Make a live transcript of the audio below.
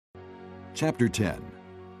Chapter 10.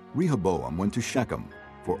 Rehoboam went to Shechem,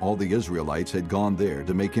 for all the Israelites had gone there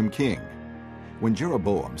to make him king. When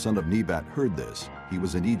Jeroboam son of Nebat heard this, he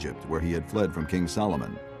was in Egypt, where he had fled from King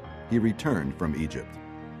Solomon. He returned from Egypt.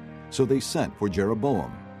 So they sent for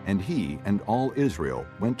Jeroboam, and he and all Israel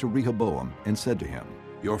went to Rehoboam and said to him,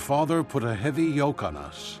 Your father put a heavy yoke on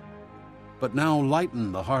us, but now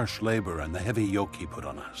lighten the harsh labor and the heavy yoke he put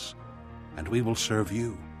on us, and we will serve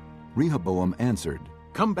you. Rehoboam answered,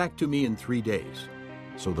 Come back to me in 3 days.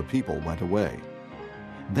 So the people went away.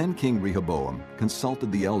 Then King Rehoboam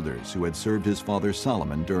consulted the elders who had served his father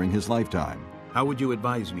Solomon during his lifetime. How would you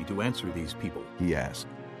advise me to answer these people? He asked.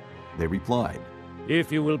 They replied,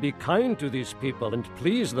 If you will be kind to these people and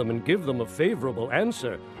please them and give them a favorable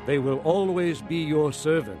answer, they will always be your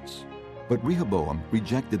servants. But Rehoboam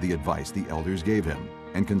rejected the advice the elders gave him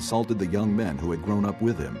and consulted the young men who had grown up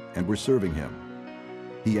with him and were serving him.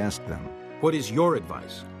 He asked them, What is your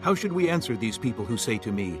advice? How should we answer these people who say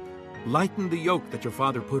to me, Lighten the yoke that your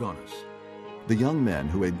father put on us? The young men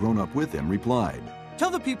who had grown up with him replied, Tell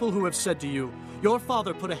the people who have said to you, Your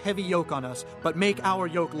father put a heavy yoke on us, but make our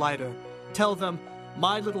yoke lighter. Tell them,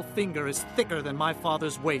 My little finger is thicker than my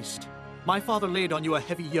father's waist. My father laid on you a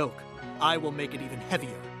heavy yoke. I will make it even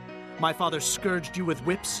heavier. My father scourged you with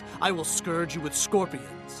whips. I will scourge you with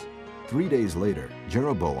scorpions. 3 days later,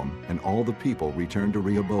 Jeroboam and all the people returned to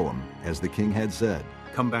Rehoboam, as the king had said.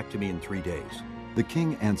 Come back to me in 3 days. The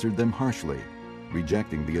king answered them harshly.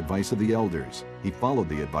 Rejecting the advice of the elders, he followed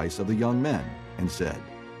the advice of the young men and said,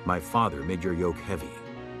 My father made your yoke heavy.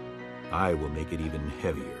 I will make it even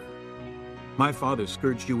heavier. My father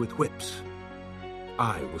scourged you with whips.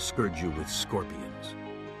 I will scourge you with scorpions.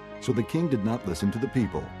 So the king did not listen to the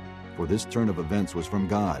people, for this turn of events was from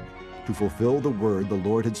God, to fulfill the word the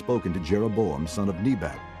Lord had spoken to Jeroboam son of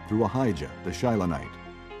Nebat through Ahijah the Shilonite.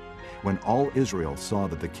 When all Israel saw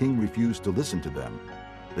that the king refused to listen to them,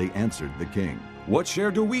 they answered the king, What share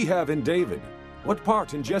do we have in David? What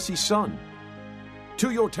part in Jesse's son? To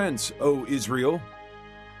your tents, O Israel!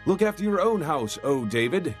 Look after your own house, O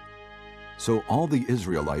David! So all the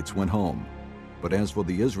Israelites went home. But as for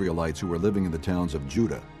the Israelites who were living in the towns of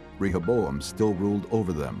Judah, Rehoboam still ruled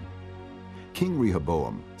over them. King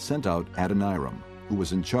Rehoboam sent out Adoniram, who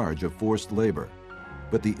was in charge of forced labor,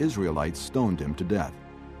 but the Israelites stoned him to death.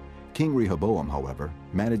 King Rehoboam, however,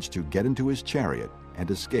 managed to get into his chariot and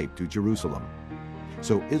escape to Jerusalem.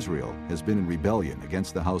 So Israel has been in rebellion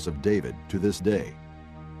against the house of David to this day.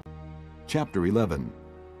 Chapter 11.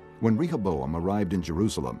 When Rehoboam arrived in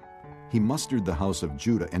Jerusalem, he mustered the house of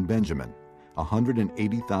Judah and Benjamin,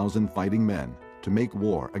 180,000 fighting men, to make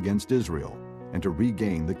war against Israel and to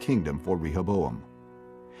regain the kingdom for Rehoboam.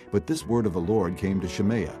 But this word of the Lord came to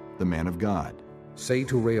Shemaiah, the man of God. Say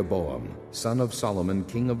to Rehoboam, son of Solomon,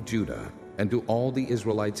 king of Judah, and to all the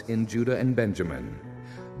Israelites in Judah and Benjamin,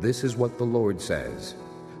 This is what the Lord says,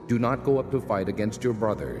 Do not go up to fight against your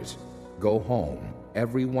brothers. Go home,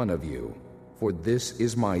 every one of you, for this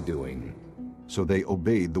is my doing. So they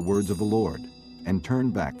obeyed the words of the Lord and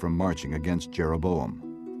turned back from marching against Jeroboam.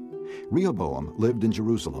 Rehoboam lived in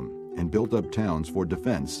Jerusalem and built up towns for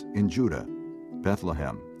defense in Judah: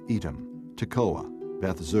 Bethlehem, Etam, Tekoa,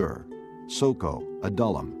 Beth-zur, Soko,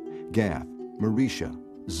 Adullam, Gath, Maresha,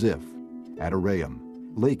 Ziph, Adoraim,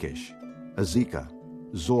 Lachish, Azekah,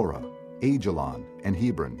 Zorah, Ajalon, and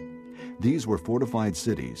Hebron. These were fortified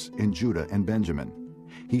cities in Judah and Benjamin.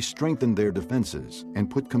 He strengthened their defenses and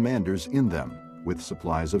put commanders in them with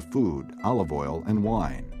supplies of food, olive oil, and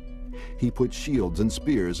wine. He put shields and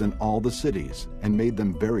spears in all the cities and made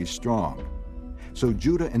them very strong. So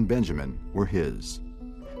Judah and Benjamin were his.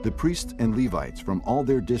 The priests and Levites from all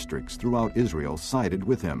their districts throughout Israel sided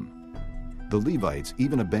with him. The Levites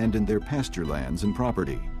even abandoned their pasture lands and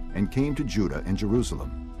property and came to Judah and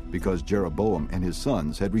Jerusalem, because Jeroboam and his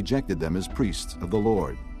sons had rejected them as priests of the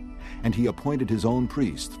Lord. And he appointed his own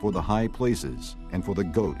priests for the high places and for the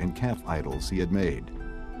goat and calf idols he had made.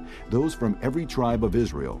 Those from every tribe of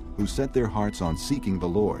Israel who set their hearts on seeking the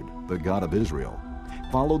Lord, the God of Israel,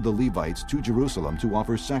 followed the Levites to Jerusalem to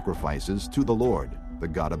offer sacrifices to the Lord, the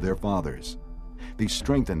God of their fathers. They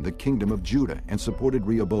strengthened the kingdom of Judah and supported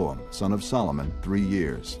Rehoboam, son of Solomon, 3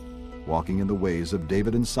 years, walking in the ways of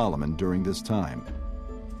David and Solomon during this time.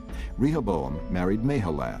 Rehoboam married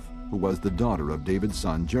Mahalath, who was the daughter of David's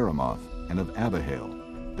son Jeremoth, and of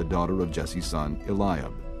Abihail, the daughter of Jesse's son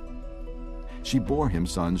Eliab. She bore him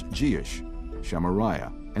sons Jeush,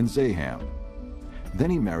 Shemariah, and Zaham. Then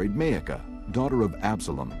he married Maacah, daughter of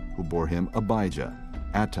Absalom, who bore him Abijah,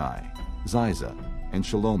 Attai, Ziza, and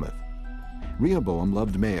Shalomith. Rehoboam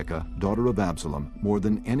loved Maacah, daughter of Absalom, more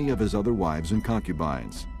than any of his other wives and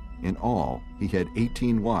concubines. In all, he had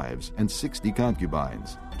 18 wives and 60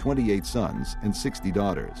 concubines, 28 sons and 60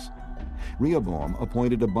 daughters. Rehoboam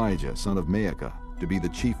appointed Abijah, son of Maacah, to be the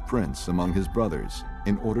chief prince among his brothers,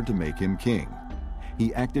 in order to make him king.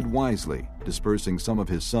 He acted wisely, dispersing some of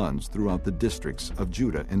his sons throughout the districts of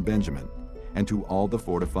Judah and Benjamin, and to all the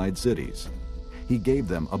fortified cities. He gave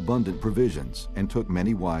them abundant provisions and took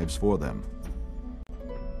many wives for them.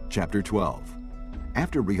 Chapter 12.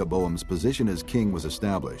 After Rehoboam's position as king was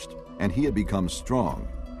established, and he had become strong,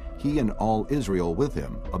 he and all Israel with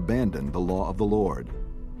him abandoned the law of the Lord.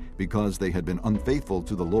 Because they had been unfaithful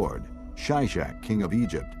to the Lord, Shishak, king of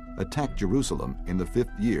Egypt, attacked Jerusalem in the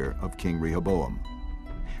 5th year of King Rehoboam.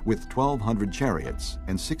 With 1,200 chariots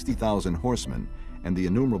and 60,000 horsemen, and the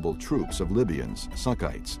innumerable troops of Libyans,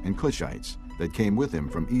 Sukkites, and Cushites that came with him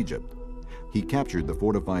from Egypt, he captured the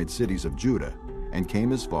fortified cities of Judah and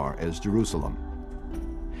came as far as Jerusalem.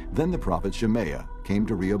 Then the prophet Shemaiah came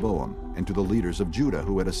to Rehoboam and to the leaders of Judah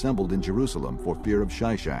who had assembled in Jerusalem for fear of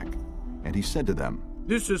Shishak, and he said to them,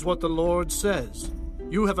 "This is what the Lord says.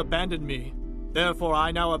 You have abandoned me, therefore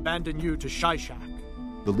I now abandon you to Shishak."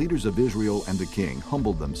 The leaders of Israel and the king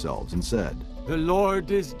humbled themselves and said, The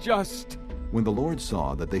Lord is just. When the Lord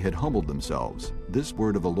saw that they had humbled themselves, this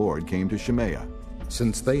word of the Lord came to Shemaiah.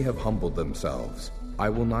 Since they have humbled themselves, I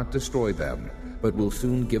will not destroy them, but will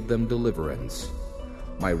soon give them deliverance.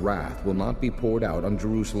 My wrath will not be poured out on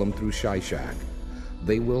Jerusalem through Shishak.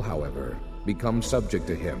 They will, however, become subject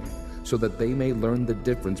to him, so that they may learn the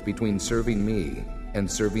difference between serving me and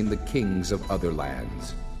serving the kings of other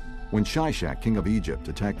lands. When Shishak, king of Egypt,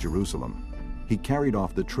 attacked Jerusalem, he carried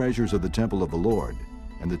off the treasures of the temple of the Lord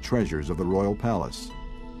and the treasures of the royal palace.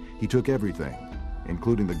 He took everything,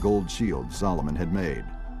 including the gold shields Solomon had made.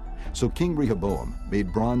 So King Rehoboam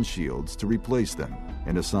made bronze shields to replace them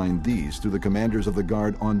and assigned these to the commanders of the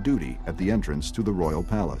guard on duty at the entrance to the royal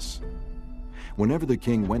palace. Whenever the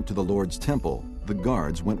king went to the Lord's temple, the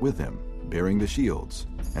guards went with him, bearing the shields,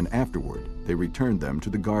 and afterward they returned them to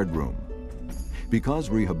the guard room. Because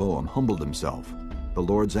Rehoboam humbled himself, the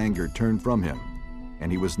Lord's anger turned from him,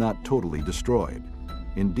 and he was not totally destroyed.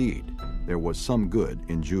 Indeed, there was some good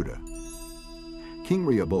in Judah. King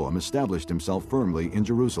Rehoboam established himself firmly in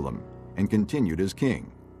Jerusalem and continued as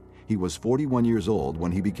king. He was 41 years old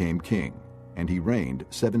when he became king, and he reigned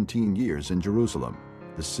 17 years in Jerusalem,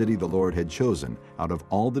 the city the Lord had chosen out of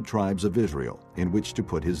all the tribes of Israel in which to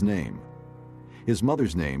put his name. His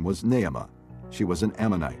mother's name was Naamah. She was an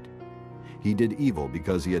Ammonite. He did evil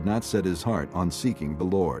because he had not set his heart on seeking the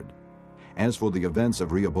Lord. As for the events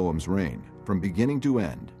of Rehoboam's reign, from beginning to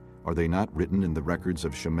end, are they not written in the records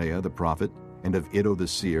of Shemaiah the prophet and of Iddo the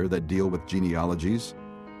seer that deal with genealogies?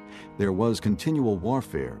 There was continual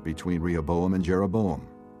warfare between Rehoboam and Jeroboam.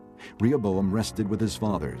 Rehoboam rested with his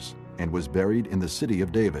fathers and was buried in the city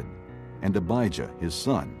of David, and Abijah, his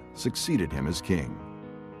son, succeeded him as king.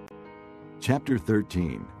 Chapter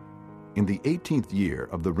 13. In the 18th year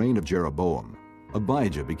of the reign of Jeroboam,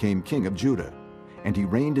 Abijah became king of Judah, and he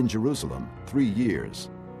reigned in Jerusalem 3 years.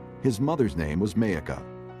 His mother's name was Maacah,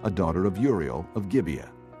 a daughter of Uriel of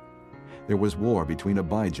Gibeah. There was war between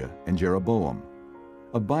Abijah and Jeroboam.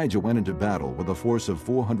 Abijah went into battle with a force of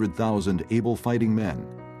 400,000 able fighting men,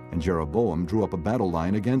 and Jeroboam drew up a battle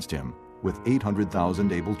line against him with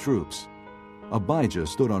 800,000 able troops. Abijah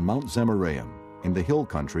stood on Mount Zemaraim in the hill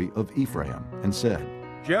country of Ephraim and said,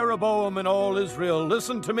 Jeroboam and all Israel,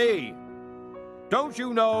 listen to me. Don't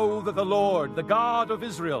you know that the Lord, the God of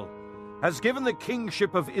Israel, has given the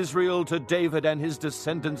kingship of Israel to David and his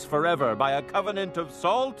descendants forever by a covenant of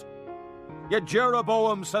salt? Yet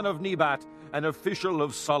Jeroboam, son of Nebat, an official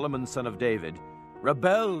of Solomon, son of David,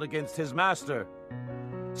 rebelled against his master.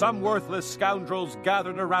 Some worthless scoundrels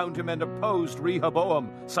gathered around him and opposed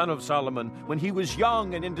Rehoboam, son of Solomon, when he was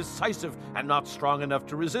young and indecisive and not strong enough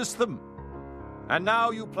to resist them. And now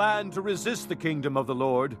you plan to resist the kingdom of the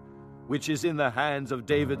Lord, which is in the hands of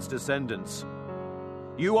David's descendants.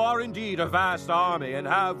 You are indeed a vast army and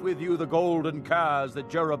have with you the golden calves that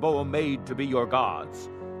Jeroboam made to be your gods.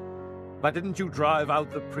 But didn't you drive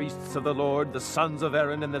out the priests of the Lord, the sons of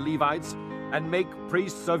Aaron and the Levites, and make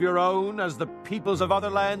priests of your own, as the peoples of other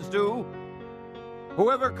lands do?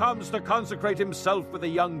 Whoever comes to consecrate himself with a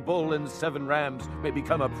young bull and 7 rams may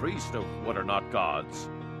become a priest of what are not gods.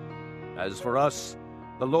 As for us,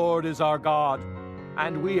 the Lord is our God,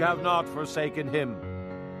 and we have not forsaken him.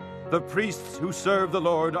 The priests who serve the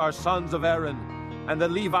Lord are sons of Aaron, and the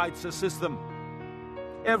Levites assist them.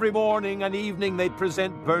 Every morning and evening they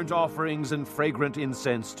present burnt offerings and fragrant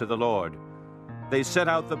incense to the Lord. They set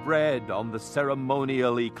out the bread on the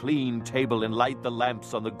ceremonially clean table and light the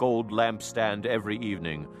lamps on the gold lampstand every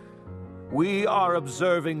evening. We are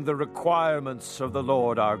observing the requirements of the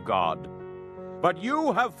Lord our God. But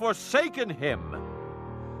you have forsaken him.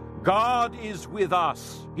 God is with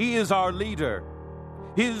us. He is our leader.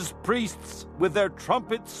 His priests with their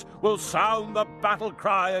trumpets will sound the battle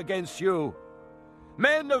cry against you.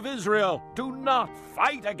 Men of Israel, do not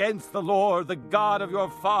fight against the Lord, the God of your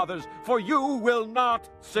fathers, for you will not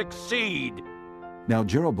succeed." Now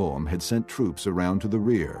Jeroboam had sent troops around to the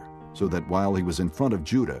rear, so that while he was in front of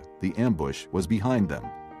Judah, the ambush was behind them.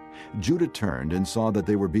 Judah turned and saw that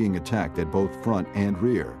they were being attacked at both front and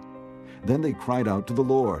rear. Then they cried out to the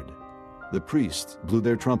Lord. The priests blew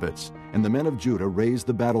their trumpets, and the men of Judah raised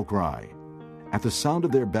the battle cry. At the sound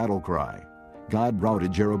of their battle cry, God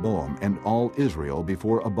routed Jeroboam and all Israel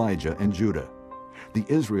before Abijah and Judah. The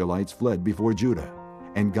Israelites fled before Judah,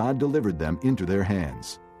 and God delivered them into their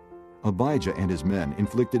hands. Abijah and his men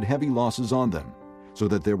inflicted heavy losses on them, so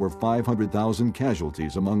that there were 500,000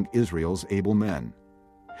 casualties among Israel's able men.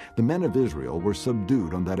 The men of Israel were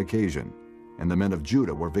subdued on that occasion, and the men of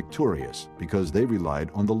Judah were victorious because they relied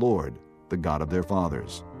on the Lord, the God of their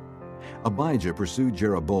fathers. Abijah pursued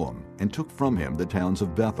Jeroboam and took from him the towns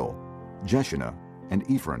of Bethel, Jeshanah, and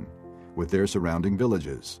Ephron, with their surrounding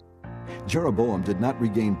villages. Jeroboam did not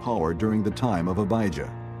regain power during the time of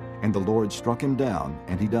Abijah, and the Lord struck him down,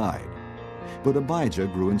 and he died. But Abijah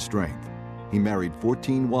grew in strength. He married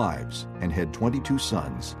 14 wives and had 22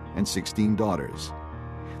 sons and 16 daughters.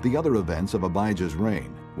 The other events of Abijah's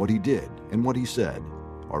reign, what he did and what he said,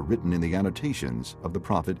 are written in the annotations of the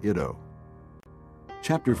prophet Iddo.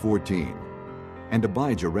 Chapter 14. And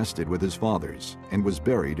Abijah rested with his fathers, and was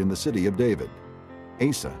buried in the city of David.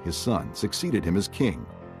 Asa, his son, succeeded him as king,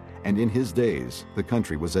 and in his days the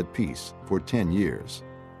country was at peace for 10 years.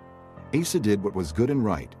 Asa did what was good and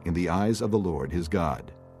right in the eyes of the Lord his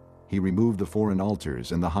God. He removed the foreign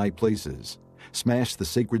altars and the high places, smashed the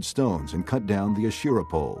sacred stones, and cut down the Asherah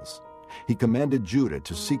poles. He commanded Judah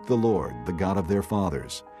to seek the Lord, the God of their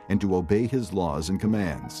fathers, and to obey his laws and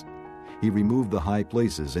commands. He removed the high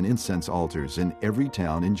places and incense altars in every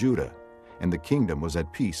town in Judah, and the kingdom was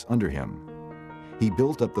at peace under him. He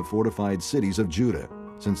built up the fortified cities of Judah,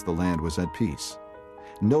 since the land was at peace.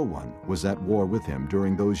 No one was at war with him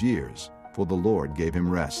during those years, for the Lord gave him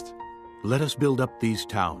rest. "Let us build up these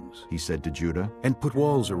towns," he said to Judah, "and put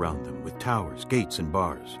walls around them with towers, gates, and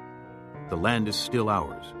bars. The land is still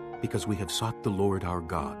ours, because we have sought the Lord our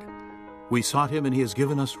God. We sought him, and he has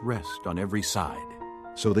given us rest on every side."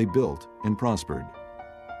 So they built and prospered.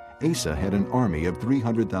 Asa had an army of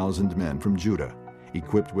 300,000 men from Judah,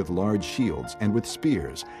 equipped with large shields and with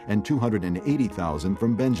spears, and 280,000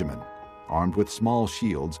 from Benjamin, armed with small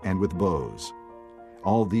shields and with bows.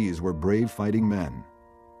 All these were brave fighting men.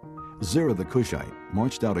 Zerah the Cushite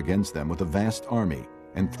marched out against them with a vast army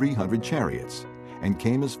and 300 chariots, and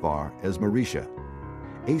came as far as Mareshah.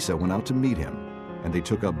 Asa went out to meet him, and they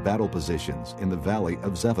took up battle positions in the valley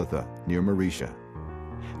of Zephathah near Mareshah.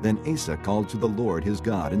 Then Asa called to the Lord his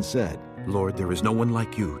God and said, "Lord, there is no one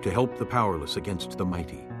like you to help the powerless against the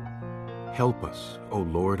mighty. Help us, O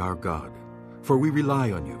Lord our God, for we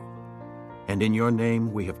rely on you. And in your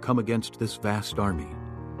name we have come against this vast army.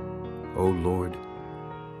 O Lord,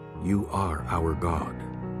 you are our God.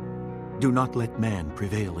 Do not let man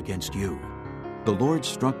prevail against you." The Lord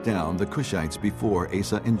struck down the Cushites before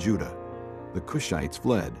Asa and Judah. The Cushites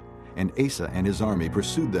fled, and Asa and his army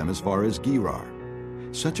pursued them as far as Gerar.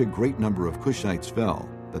 Such a great number of Cushites fell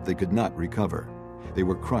that they could not recover. They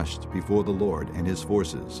were crushed before the Lord and his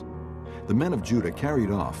forces. The men of Judah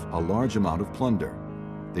carried off a large amount of plunder.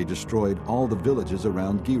 They destroyed all the villages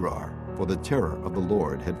around Gerar, for the terror of the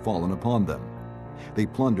Lord had fallen upon them. They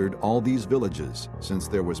plundered all these villages, since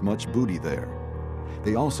there was much booty there.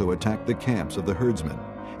 They also attacked the camps of the herdsmen,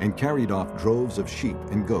 and carried off droves of sheep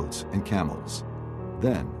and goats and camels.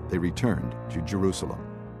 Then they returned to Jerusalem.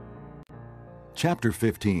 Chapter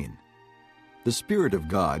 15. The Spirit of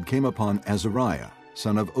God came upon Azariah,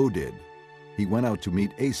 son of Oded. He went out to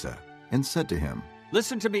meet Asa, and said to him,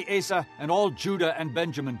 "Listen to me, Asa, and all Judah and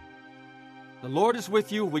Benjamin. The Lord is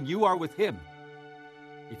with you when you are with him.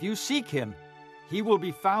 If you seek him, he will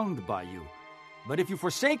be found by you. But if you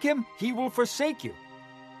forsake him, he will forsake you.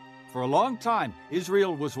 For a long time,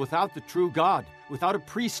 Israel was without the true God, without a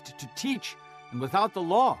priest to teach, and without the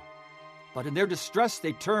law. But in their distress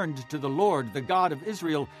they turned to the Lord, the God of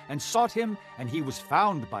Israel, and sought him, and he was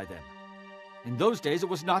found by them. In those days it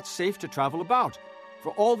was not safe to travel about,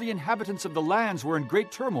 for all the inhabitants of the lands were in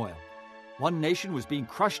great turmoil. One nation was being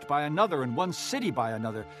crushed by another, and one city by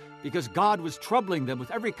another, because God was troubling them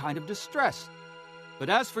with every kind of distress. But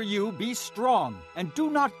as for you, be strong, and do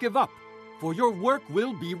not give up, for your work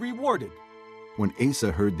will be rewarded. When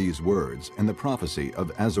Asa heard these words and the prophecy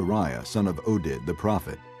of Azariah son of Oded the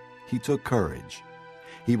prophet, he took courage.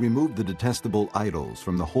 He removed the detestable idols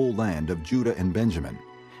from the whole land of Judah and Benjamin,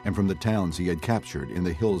 and from the towns he had captured in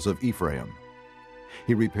the hills of Ephraim.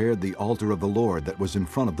 He repaired the altar of the Lord that was in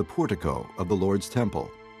front of the portico of the Lord's temple.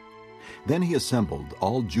 Then he assembled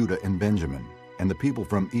all Judah and Benjamin, and the people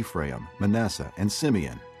from Ephraim, Manasseh, and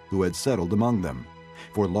Simeon, who had settled among them,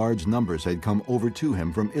 for large numbers had come over to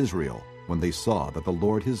him from Israel, when they saw that the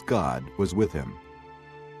Lord his God was with him.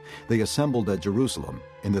 They assembled at Jerusalem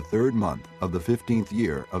in the 3rd month of the 15th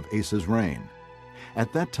year of Asa's reign.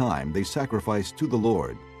 At that time they sacrificed to the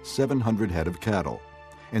Lord 700 head of cattle,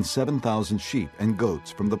 and 7,000 sheep and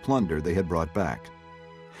goats from the plunder they had brought back.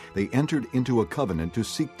 They entered into a covenant to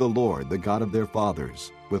seek the Lord, the God of their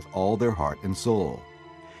fathers, with all their heart and soul.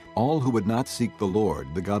 All who would not seek the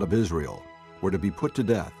Lord, the God of Israel, were to be put to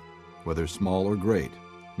death, whether small or great,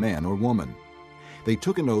 man or woman. They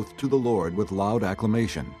took an oath to the Lord with loud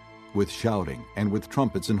acclamation, with shouting, and with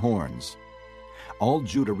trumpets and horns. All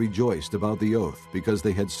Judah rejoiced about the oath, because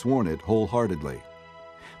they had sworn it wholeheartedly.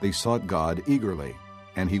 They sought God eagerly,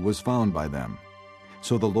 and he was found by them.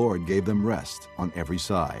 So the Lord gave them rest on every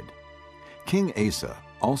side. King Asa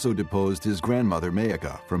also deposed his grandmother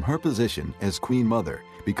Maacah from her position as queen mother,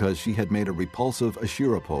 because she had made a repulsive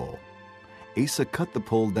Asherah pole. Asa cut the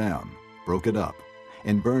pole down, broke it up,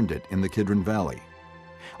 and burned it in the Kidron Valley.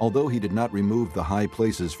 Although he did not remove the high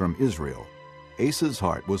places from Israel, Asa's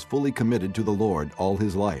heart was fully committed to the Lord all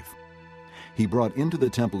his life. He brought into the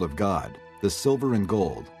temple of God the silver and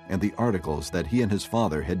gold and the articles that he and his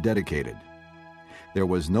father had dedicated. There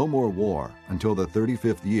was no more war until the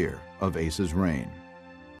 35th year of Asa's reign.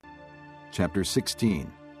 Chapter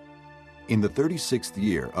 16. In the 36th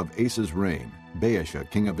year of Asa's reign, Baasha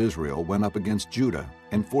king of Israel went up against Judah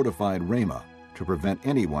and fortified Ramah, to prevent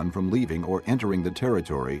anyone from leaving or entering the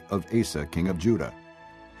territory of Asa king of Judah.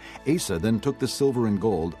 Asa then took the silver and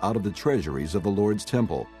gold out of the treasuries of the Lord's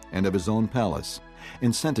temple and of his own palace,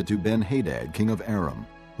 and sent it to Ben-Hadad king of Aram,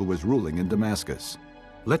 who was ruling in Damascus.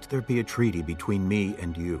 "Let there be a treaty between me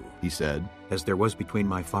and you," he said, "as there was between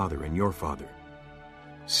my father and your father.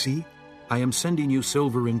 See, I am sending you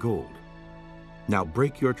silver and gold. Now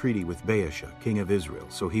break your treaty with Baasha king of Israel,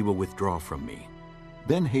 so he will withdraw from me."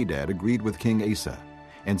 Ben-Hadad agreed with King Asa,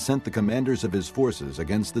 and sent the commanders of his forces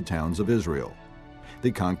against the towns of Israel. They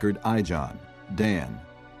conquered Ijon, Dan,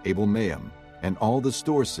 Abel-Maim, and all the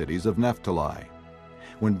store cities of Naphtali.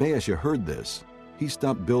 When Baasha heard this, he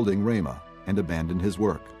stopped building Ramah and abandoned his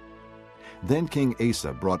work. Then King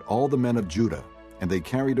Asa brought all the men of Judah, and they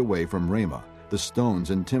carried away from Ramah the stones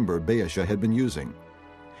and timber Baasha had been using.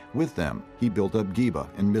 With them he built up Geba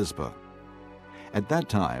and Mizpah. At that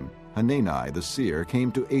time Hanani the seer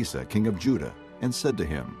came to Asa king of Judah and said to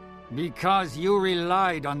him, "Because you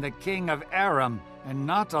relied on the king of Aram and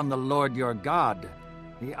not on the Lord your God,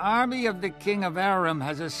 the army of the king of Aram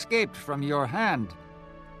has escaped from your hand.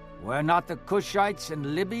 Were not the Cushites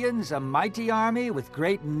and Libyans a mighty army with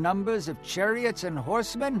great numbers of chariots and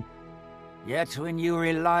horsemen? Yet when you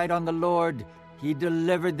relied on the Lord, he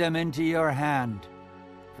delivered them into your hand.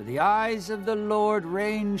 For the eyes of the Lord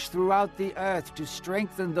range throughout the earth to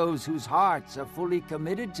strengthen those whose hearts are fully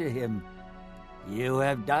committed to him. You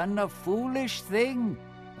have done a foolish thing,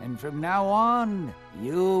 and from now on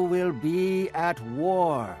you will be at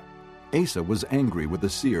war." Asa was angry with the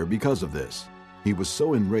seer because of this. He was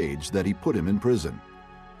so enraged that he put him in prison.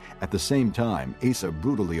 At the same time, Asa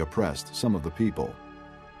brutally oppressed some of the people.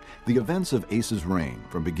 The events of Asa's reign,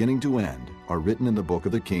 from beginning to end, are written in the book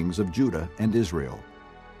of the kings of Judah and Israel.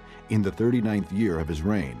 In the 39th year of his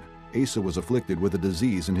reign, Asa was afflicted with a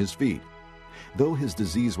disease in his feet. Though his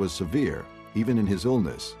disease was severe, even in his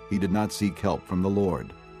illness, he did not seek help from the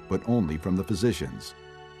Lord, but only from the physicians.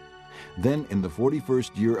 Then in the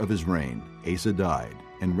 41st year of his reign, Asa died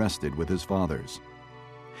and rested with his fathers.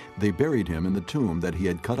 They buried him in the tomb that he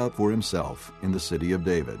had cut out for himself in the city of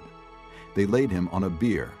David. They laid him on a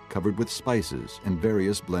bier covered with spices and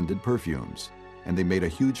various blended perfumes, and they made a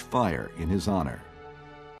huge fire in his honor.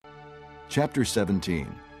 Chapter 17.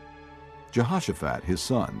 Jehoshaphat his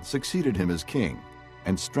son succeeded him as king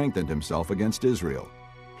and strengthened himself against Israel.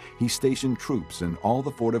 He stationed troops in all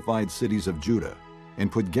the fortified cities of Judah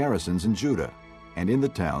and put garrisons in Judah and in the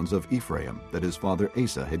towns of Ephraim that his father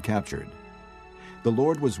Asa had captured. The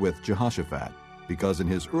Lord was with Jehoshaphat, because in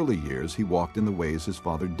his early years he walked in the ways his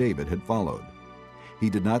father David had followed. He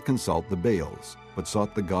did not consult the Baals, but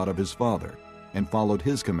sought the God of his father, and followed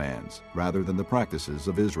his commands rather than the practices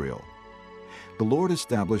of Israel. The Lord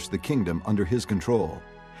established the kingdom under his control,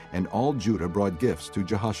 and all Judah brought gifts to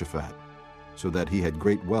Jehoshaphat, so that he had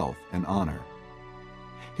great wealth and honor.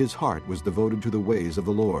 His heart was devoted to the ways of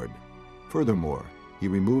the Lord. Furthermore, he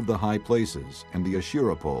removed the high places and the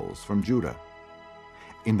Asherah poles from Judah.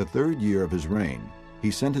 In the 3rd year of his reign, he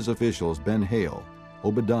sent his officials Ben-Hail,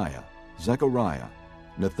 Obadiah, Zechariah,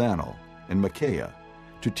 Nathanael, and Micaiah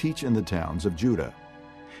to teach in the towns of Judah.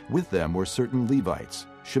 With them were certain Levites,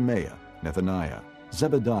 Shemaiah, Nethaniah,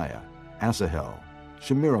 Zebediah, Asahel,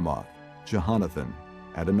 Shemiramoth, Jehonathan,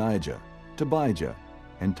 Adonijah, Tobijah,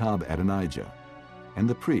 and Tob-Adonijah, and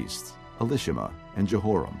the priests, Elishama and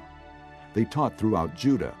Jehoram. They taught throughout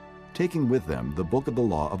Judah, taking with them the book of the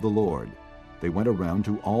law of the Lord. They went around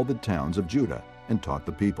to all the towns of Judah and taught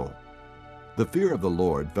the people. The fear of the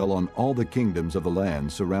Lord fell on all the kingdoms of the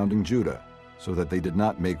land surrounding Judah, so that they did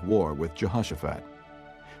not make war with Jehoshaphat.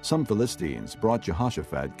 Some Philistines brought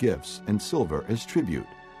Jehoshaphat gifts and silver as tribute,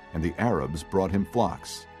 and the Arabs brought him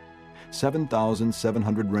flocks,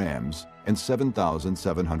 7,700 rams and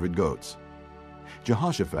 7,700 goats.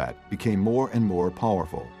 Jehoshaphat became more and more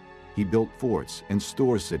powerful. He built forts and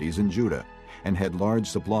store cities in Judah and had large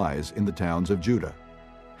supplies in the towns of Judah.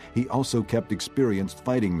 He also kept experienced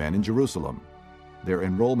fighting men in Jerusalem. Their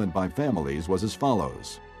enrollment by families was as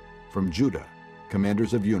follows. From Judah,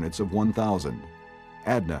 commanders of units of 1,000.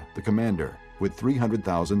 Adnah, the commander, with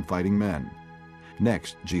 300,000 fighting men.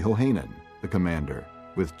 Next, Jehohanan, the commander,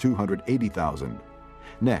 with 280,000.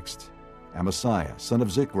 Next, Amasiah, son of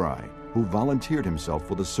Zichri, who volunteered himself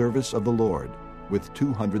for the service of the Lord, with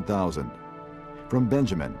 200,000. From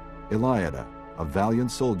Benjamin, Eliada, a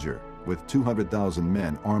valiant soldier, with 200,000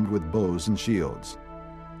 men armed with bows and shields.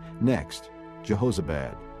 Next,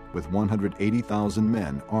 Jehozabad, with 180,000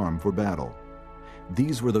 men armed for battle.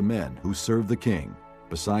 These were the men who served the king,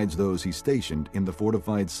 besides those he stationed in the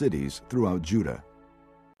fortified cities throughout Judah.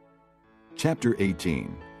 Chapter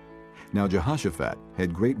 18. Now Jehoshaphat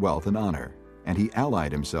had great wealth and honor, and he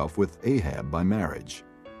allied himself with Ahab by marriage.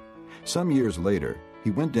 Some years later,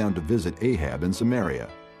 he went down to visit Ahab in Samaria.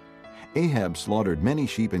 Ahab slaughtered many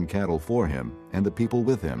sheep and cattle for him and the people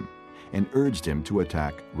with him, and urged him to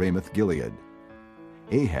attack Ramoth-Gilead.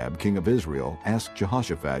 Ahab, king of Israel, asked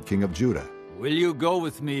Jehoshaphat, king of Judah, "Will you go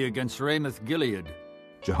with me against Ramoth-Gilead?"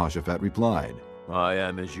 Jehoshaphat replied, I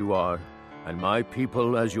am as you are, and my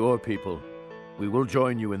people as your people. We will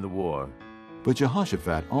join you in the war. But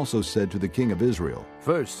Jehoshaphat also said to the king of Israel,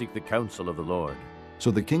 First seek the counsel of the Lord.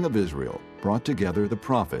 So the king of Israel brought together the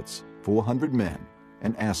prophets, 400 men,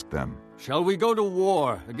 and asked them, "Shall we go to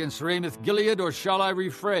war against Ramoth-Gilead, or shall I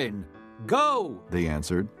refrain?" Go, they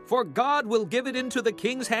answered. for God will give it into the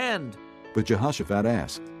king's hand. But Jehoshaphat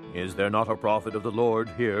asked, Is there not a prophet of the Lord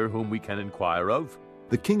here whom we can inquire of?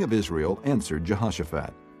 The king of Israel answered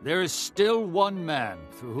Jehoshaphat, There is still one man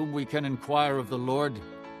through whom we can inquire of the Lord,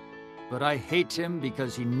 but I hate him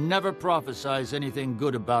because he never prophesies anything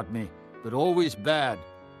good about me, but always bad.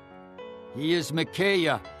 He is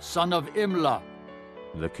Micaiah, son of Imlah.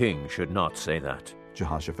 The king should not say that.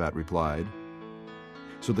 Jehoshaphat replied.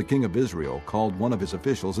 So the king of Israel called one of his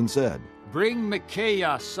officials and said, Bring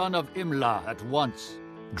Micaiah, son of Imlah, at once.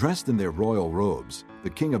 Dressed in their royal robes, the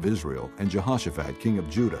king of Israel and Jehoshaphat, king of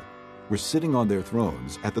Judah, were sitting on their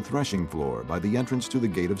thrones at the threshing floor by the entrance to the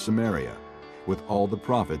gate of Samaria, with all the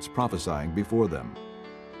prophets prophesying before them.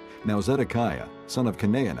 Now Zedekiah, son of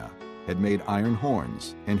Chenaanah, had made iron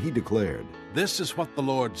horns, and he declared, This is what the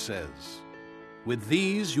Lord says. With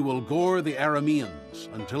these you will gore the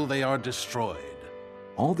Arameans until they are destroyed.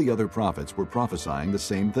 All the other prophets were prophesying the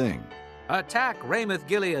same thing. Attack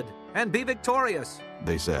Ramoth-Gilead, and be victorious,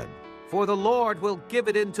 They said. for the Lord will give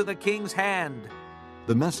it into the king's hand.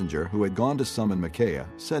 The messenger who had gone to summon Micaiah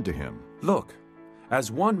said to him, Look,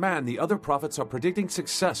 as one man the other prophets are predicting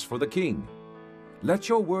success for the king. Let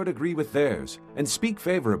your word agree with theirs, and speak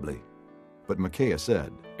favorably. But Micaiah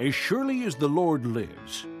said, As surely as the Lord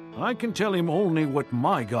lives, I can tell him only what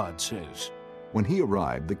my God says. When he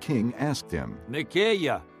arrived, the king asked him,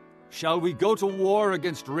 Micaiah, shall we go to war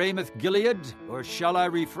against Ramoth-Gilead, or shall I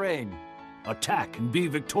refrain? Attack and be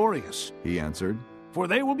victorious, He answered. for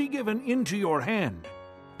they will be given into your hand.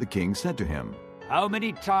 The king said to him, How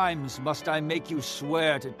many times must I make you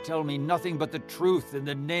swear to tell me nothing but the truth in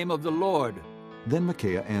the name of the Lord? Then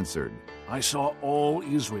Micaiah answered, I saw all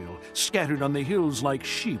Israel scattered on the hills like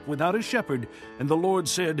sheep without a shepherd, and the Lord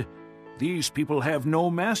said, These people have no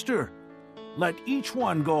master. Let each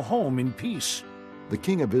one go home in peace. The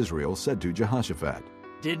king of Israel said to Jehoshaphat,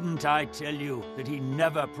 Didn't I tell you that he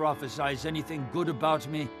never prophesies anything good about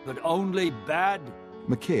me, but only bad?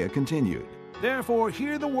 Micaiah continued, Therefore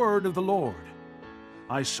hear the word of the Lord.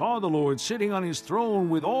 I saw the Lord sitting on his throne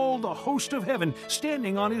with all the host of heaven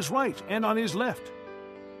standing on his right and on his left.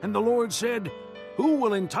 And the Lord said, Who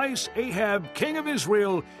will entice Ahab, king of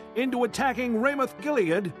Israel, into attacking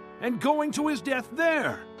Ramoth-Gilead and going to his death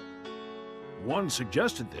there?" One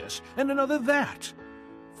suggested this, and another that.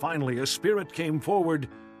 Finally, a spirit came forward,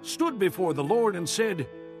 stood before the Lord, and said,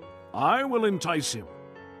 "I will entice him."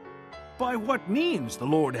 "By what means?" the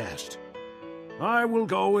Lord asked. "I will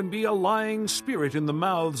go and be a lying spirit in the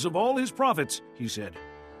mouths of all his prophets," he said.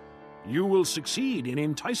 "You will succeed in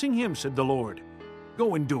enticing him," said the Lord.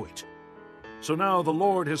 "Go and do it." So now the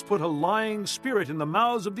Lord has put a lying spirit in the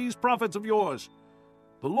mouths of these prophets of yours.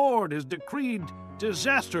 The Lord has decreed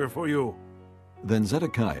disaster for you. Then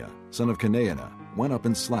Zedekiah, son of Chenaanah, went up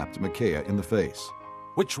and slapped Micaiah in the face.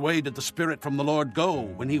 "Which way did the Spirit from the Lord go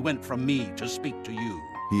when he went from me to speak to you?"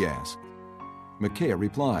 he asked. Micaiah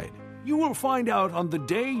replied, "You will find out on the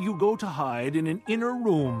day you go to hide in an inner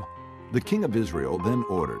room." The king of Israel then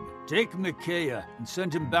ordered, "Take Micaiah and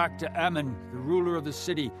send him back to Ammon, the ruler of the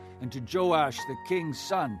city, and to Joash, the king's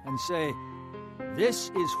son, and say,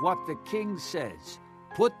 'This is what the king says.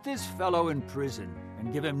 Put this fellow in prison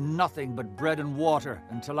and give him nothing but bread and water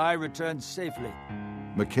until I return safely.'"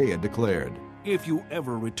 Micaiah declared, "If you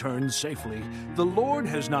ever return safely, the Lord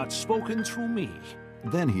has not spoken through me."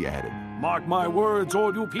 Then he added, "Mark my words,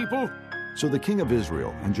 all you people." So the king of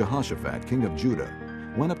Israel and Jehoshaphat, king of Judah,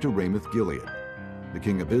 went up to Ramoth-Gilead. The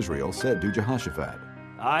king of Israel said to Jehoshaphat,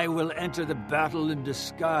 "I will enter the battle in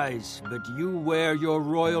disguise, but you wear your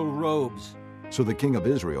royal robes." So the king of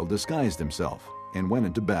Israel disguised himself and went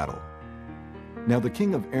into battle. Now the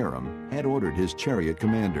king of Aram had ordered his chariot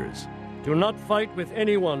commanders, "Do not fight with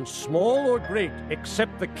anyone, small or great,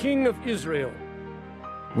 except the king of Israel."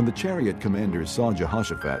 When the chariot commanders saw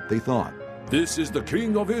Jehoshaphat, they thought, "This is the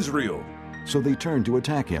king of Israel." So they turned to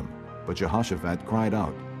attack him. But Jehoshaphat cried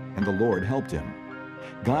out, and the Lord helped him.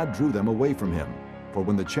 God drew them away from him, for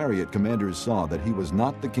when the chariot commanders saw that he was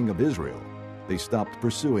not the king of Israel, they stopped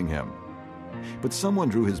pursuing him. But someone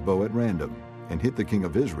drew his bow at random and hit the king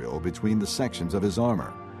of Israel between the sections of his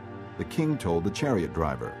armor. The king told the chariot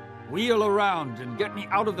driver, "Wheel around and get me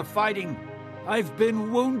out of the fighting. I've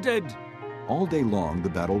been wounded." All day long the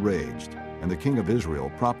battle raged, and the king of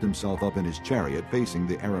Israel propped himself up in his chariot facing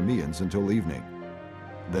the Arameans until evening.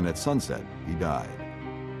 Then at sunset he died.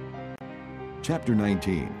 Chapter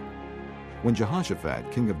 19. When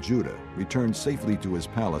Jehoshaphat, king of Judah, returned safely to his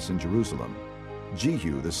palace in Jerusalem,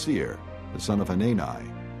 Jehu the seer, the son of Hanani,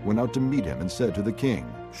 went out to meet him and said to the king,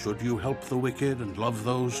 "Should you help the wicked and love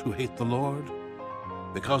those who hate the Lord?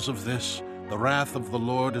 Because of this, the wrath of the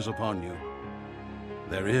Lord is upon you.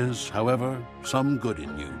 There is, however, some good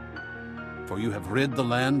in you, for you have rid the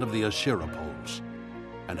land of the Asherah poles,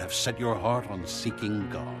 and have set your heart on seeking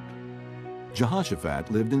God."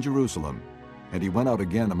 Jehoshaphat lived in Jerusalem, and he went out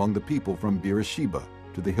again among the people from Beersheba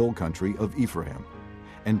to the hill country of Ephraim,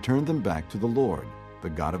 and turned them back to the Lord, the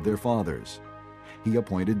God of their fathers. He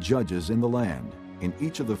appointed judges in the land, in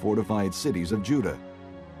each of the fortified cities of Judah.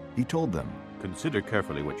 He told them, "Consider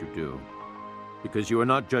carefully what you do, because you are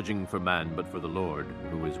not judging for man but for the Lord,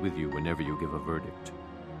 who is with you whenever you give a verdict.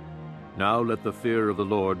 Now let the fear of the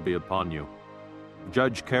Lord be upon you.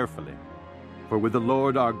 Judge carefully, for with the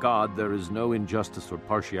Lord our God there is no injustice or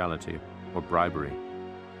partiality or bribery."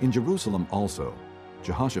 In Jerusalem also,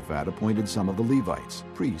 Jehoshaphat appointed some of the Levites,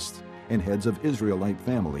 priests, and heads of Israelite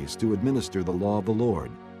families to administer the law of the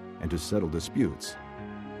Lord and to settle disputes.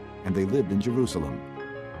 And they lived in Jerusalem.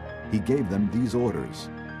 He gave them these orders: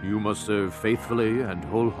 "You must serve faithfully and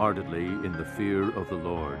wholeheartedly in the fear of the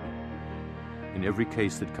Lord. In every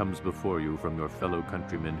case that comes before you from your fellow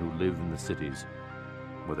countrymen who live in the cities,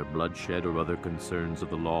 whether bloodshed or other concerns of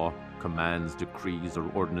the law, commands, decrees, or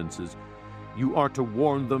ordinances, you are to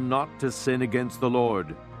warn them not to sin against the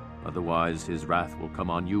Lord, otherwise his wrath will come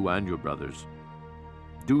on you and your brothers.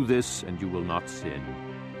 Do this, and you will not sin.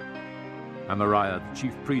 Amariah, the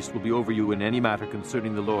chief priest, will be over you in any matter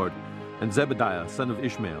concerning the Lord, and Zebediah, son of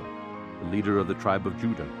Ishmael, the leader of the tribe of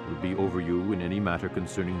Judah, will be over you in any matter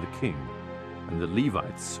concerning the king, and the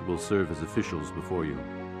Levites will serve as officials before you.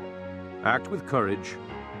 Act with courage,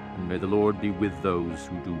 and may the Lord be with those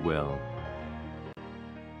who do well."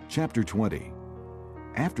 Chapter 20.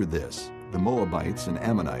 After this, the Moabites and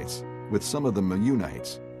Ammonites, with some of the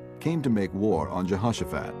Meunites, came to make war on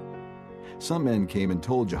Jehoshaphat. Some men came and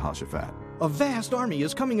told Jehoshaphat, "A vast army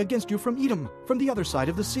is coming against you from Edom, from the other side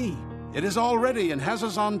of the sea." "It is already in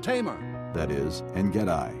Hazazon Tamar," that is,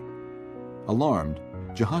 En-Gedi. Alarmed,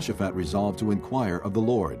 Jehoshaphat resolved to inquire of the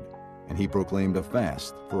Lord, and he proclaimed a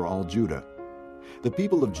fast for all Judah. The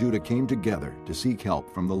people of Judah came together to seek help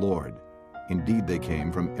from the Lord. Indeed, they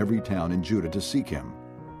came from every town in Judah to seek him.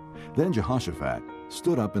 Then Jehoshaphat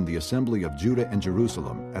stood up in the assembly of Judah and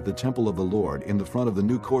Jerusalem at the temple of the Lord in the front of the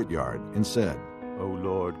new courtyard and said, O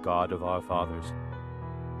Lord God of our fathers,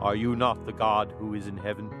 are you not the God who is in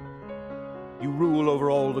heaven? You rule over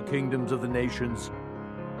all the kingdoms of the nations.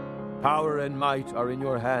 Power and might are in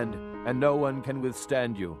your hand, and no one can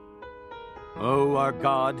withstand you. O our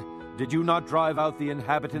God, did you not drive out the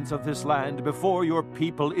inhabitants of this land before your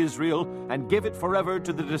people Israel, and give it forever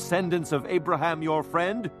to the descendants of Abraham your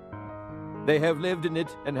friend? They have lived in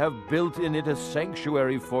it and have built in it a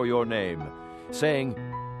sanctuary for your name, saying,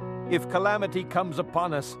 if calamity comes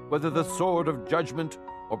upon us, whether the sword of judgment,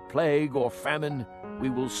 or plague, or famine, we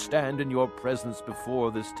will stand in your presence before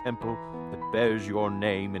this temple that bears your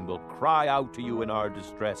name, and will cry out to you in our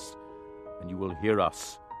distress, and you will hear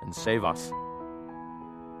us and save us.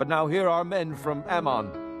 But now here are men from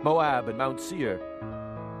Ammon, Moab, and Mount Seir,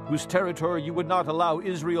 whose territory you would not allow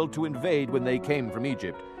Israel to invade when they came from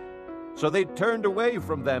Egypt. So they turned away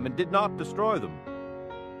from them and did not destroy them.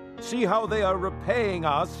 See how they are repaying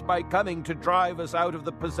us by coming to drive us out of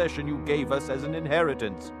the possession you gave us as an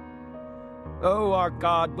inheritance. O our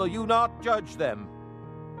God, will you not judge them?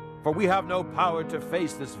 For we have no power to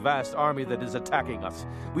face this vast army that is attacking us.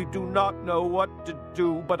 We do not know what to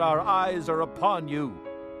do, but our eyes are upon you.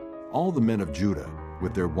 All the men of Judah,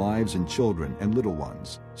 with their wives and children and little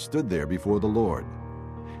ones, stood there before the Lord.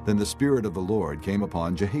 Then the Spirit of the Lord came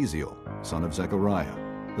upon Jahaziel, son of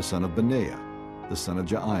Zechariah, the son of Benaiah, the son of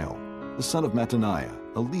Jael, the son of Mattaniah,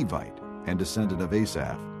 a Levite, and descendant of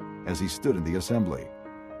Asaph, as he stood in the assembly.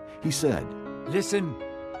 He said, Listen,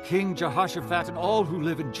 King Jehoshaphat and all who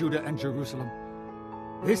live in Judah and Jerusalem.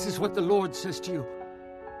 This is what the Lord says to you.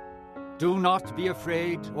 Do not be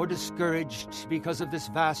afraid or discouraged because of this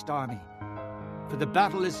vast army, for the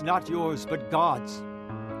battle is not yours but God's.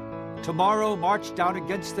 Tomorrow march down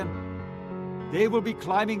against them. They will be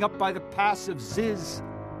climbing up by the pass of Ziz,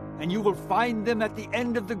 and you will find them at the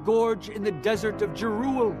end of the gorge in the desert of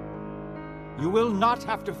Jeruel. You will not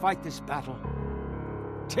have to fight this battle.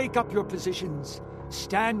 Take up your positions,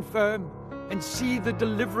 stand firm, and see the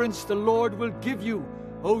deliverance the Lord will give you,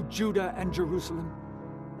 O Judah and Jerusalem.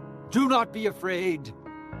 Do not be afraid.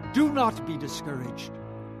 Do not be discouraged.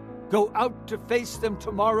 Go out to face them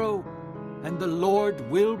tomorrow, and the Lord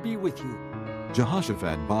will be with you.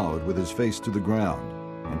 Jehoshaphat bowed with his face to the ground,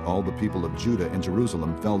 and all the people of Judah and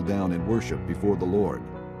Jerusalem fell down in worship before the Lord.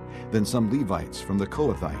 Then some Levites from the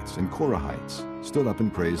Kohathites and Korahites stood up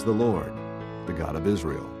and praised the Lord, the God of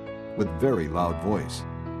Israel, with very loud voice.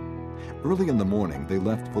 Early in the morning they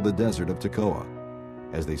left for the desert of Tekoa.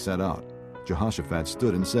 As they set out, Jehoshaphat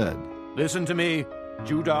stood and said, Listen to me,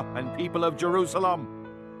 Judah and people of Jerusalem.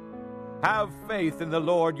 Have faith in the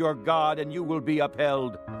Lord your God, and you will be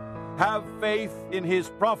upheld. Have faith in his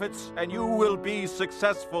prophets, and you will be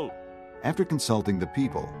successful. After consulting the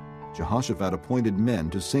people, Jehoshaphat appointed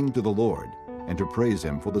men to sing to the Lord and to praise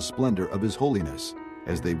him for the splendor of his holiness,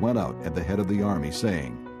 as they went out at the head of the army,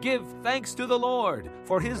 saying, Give thanks to the Lord,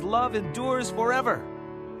 for his love endures forever.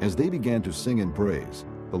 As they began to sing and praise,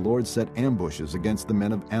 the Lord set ambushes against the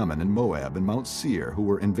men of Ammon and Moab and Mount Seir who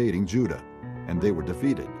were invading Judah, and they were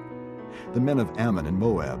defeated. The men of Ammon and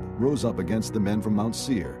Moab rose up against the men from Mount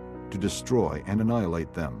Seir to destroy and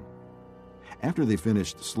annihilate them. After they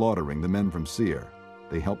finished slaughtering the men from Seir,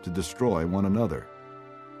 they helped to destroy one another.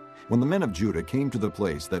 When the men of Judah came to the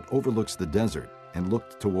place that overlooks the desert and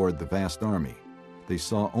looked toward the vast army, they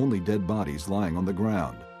saw only dead bodies lying on the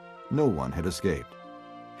ground. No one had escaped.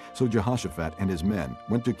 So Jehoshaphat and his men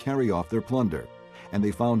went to carry off their plunder, and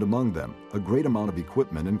they found among them a great amount of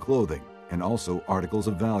equipment and clothing, and also articles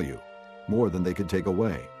of value, more than they could take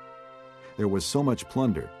away. There was so much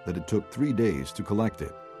plunder that it took 3 days to collect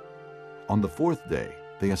it. On the 4th day,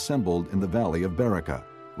 they assembled in the valley of Berakah,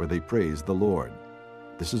 where they praised the Lord.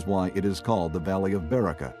 This is why it is called the Valley of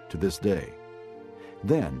Berakah to this day.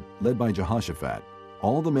 Then, led by Jehoshaphat,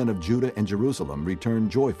 all the men of Judah and Jerusalem returned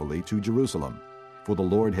joyfully to Jerusalem, for the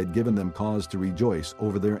Lord had given them cause to rejoice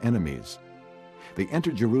over their enemies. They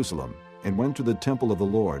entered Jerusalem and went to the temple of the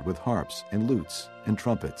Lord with harps and lutes and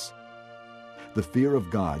trumpets. The fear of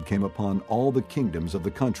God came upon all the kingdoms of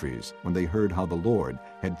the countries when they heard how the Lord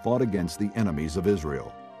had fought against the enemies of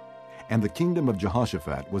Israel. And the kingdom of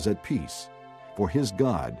Jehoshaphat was at peace, for his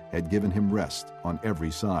God had given him rest on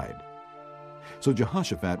every side. So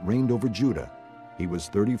Jehoshaphat reigned over Judah. He was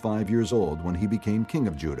 35 years old when he became king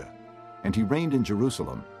of Judah, and he reigned in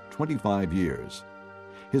Jerusalem 25 years.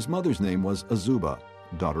 His mother's name was Azubah,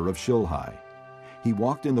 daughter of Shilhi. He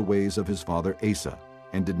walked in the ways of his father Asa,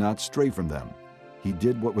 and did not stray from them. He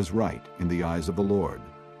did what was right in the eyes of the Lord.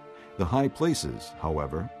 The high places,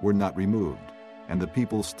 however, were not removed, and the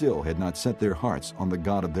people still had not set their hearts on the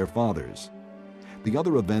God of their fathers. The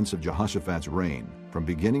other events of Jehoshaphat's reign, from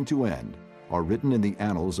beginning to end, are written in the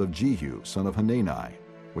annals of Jehu, son of Hanani,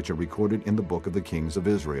 which are recorded in the book of the kings of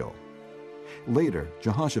Israel. Later,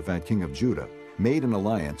 Jehoshaphat, king of Judah, made an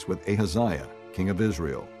alliance with Ahaziah, king of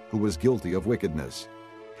Israel, who was guilty of wickedness.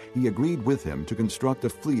 He agreed with him to construct a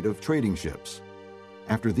fleet of trading ships.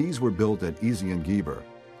 After these were built at Ezion-Geber,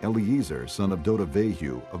 Eliezer, son of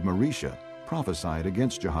Dodavehu of Maresha, prophesied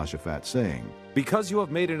against Jehoshaphat, saying, Because you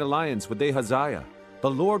have made an alliance with Ahaziah,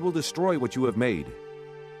 the Lord will destroy what you have made.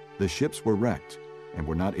 The ships were wrecked and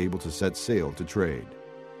were not able to set sail to trade.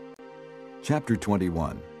 Chapter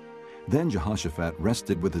 21. Then Jehoshaphat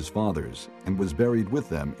rested with his fathers and was buried with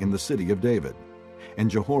them in the city of David.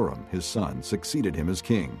 And Jehoram, his son, succeeded him as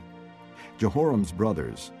king. Jehoram's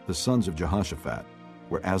brothers, the sons of Jehoshaphat,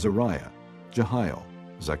 were Azariah, Jehiel,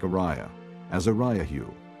 Zechariah,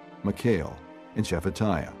 Azariahu, Michael, and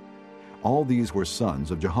Shephatiah. All these were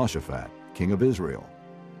sons of Jehoshaphat, king of Israel.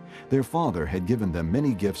 Their father had given them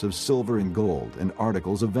many gifts of silver and gold and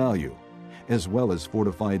articles of value, as well as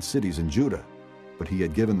fortified cities in Judah, but he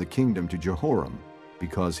had given the kingdom to Jehoram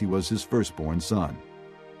because he was his firstborn son.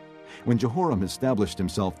 When Jehoram established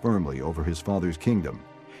himself firmly over his father's kingdom,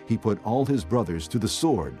 he put all his brothers to the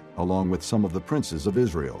sword along with some of the princes of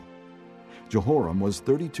Israel. Jehoram was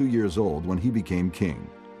 32 years old when he became king,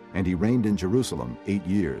 and he reigned in Jerusalem 8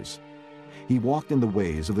 years. He walked in the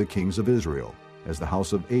ways of the kings of Israel, as the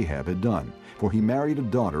house of Ahab had done, for he married a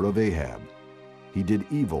daughter of Ahab. He did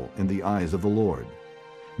evil in the eyes of the Lord.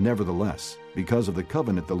 Nevertheless, because of the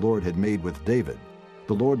covenant the Lord had made with David,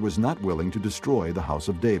 the Lord was not willing to destroy the house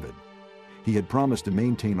of David. He had promised to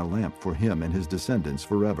maintain a lamp for him and his descendants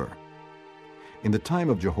forever. In the time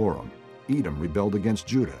of Jehoram, Edom rebelled against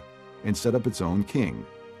Judah and set up its own king.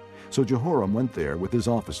 So Jehoram went there with his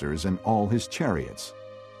officers and all his chariots.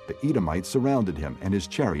 The Edomites surrounded him and his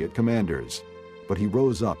chariot commanders, but he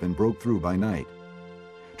rose up and broke through by night.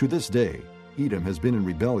 To this day, Edom has been in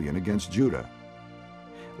rebellion against Judah.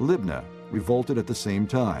 Libnah revolted at the same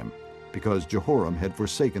time, because Jehoram had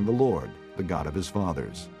forsaken the Lord, the God of his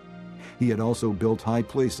fathers. He had also built high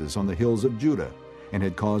places on the hills of Judah, and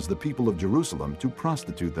had caused the people of Jerusalem to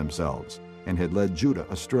prostitute themselves, and had led Judah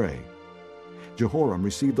astray. Jehoram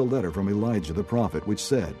received a letter from Elijah the prophet, which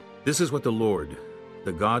said, This is what the Lord,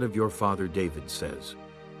 the God of your father David, says.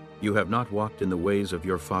 You have not walked in the ways of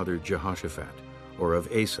your father Jehoshaphat, or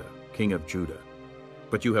of Asa, king of Judah,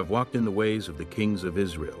 but you have walked in the ways of the kings of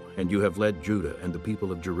Israel, and you have led Judah and the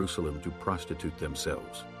people of Jerusalem to prostitute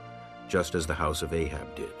themselves, just as the house of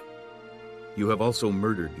Ahab did. You have also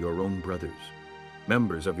murdered your own brothers,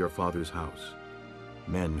 members of your father's house,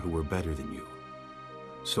 men who were better than you.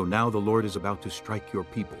 So now the Lord is about to strike your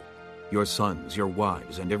people, your sons, your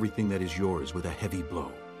wives, and everything that is yours with a heavy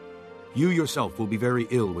blow. You yourself will be very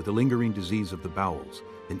ill with the lingering disease of the bowels,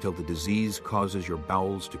 until the disease causes your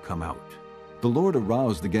bowels to come out. The Lord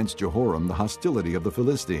aroused against Jehoram the hostility of the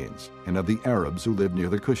Philistines and of the Arabs who lived near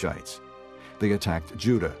the Cushites. They attacked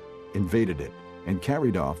Judah, invaded it, and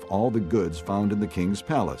carried off all the goods found in the king's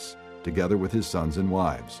palace, together with his sons and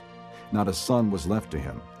wives. Not a son was left to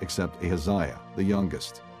him, except Ahaziah, the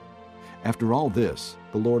youngest. After all this,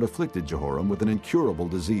 the Lord afflicted Jehoram with an incurable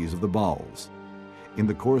disease of the bowels. In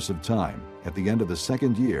the course of time, at the end of the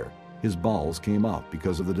 2nd year, his bowels came out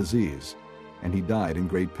because of the disease, and he died in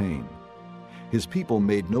great pain. His people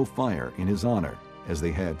made no fire in his honor, as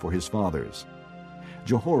they had for his fathers.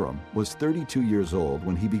 Jehoram was 32 years old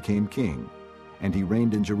when he became king, and he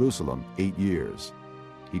reigned in Jerusalem 8 years.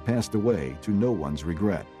 He passed away to no one's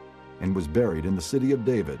regret, and was buried in the city of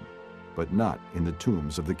David, but not in the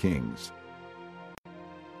tombs of the kings.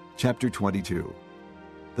 Chapter 22.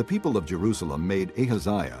 The people of Jerusalem made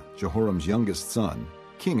Ahaziah, Jehoram's youngest son,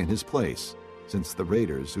 king in his place, since the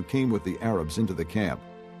raiders who came with the Arabs into the camp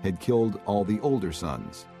had killed all the older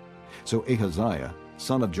sons. So Ahaziah,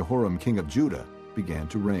 son of Jehoram king of Judah, began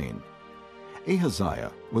to reign.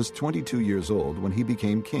 Ahaziah was 22 years old when he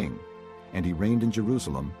became king, and he reigned in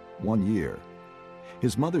Jerusalem 1 year.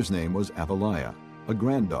 His mother's name was Athaliah, a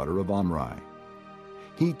granddaughter of Omri.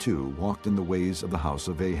 He too walked in the ways of the house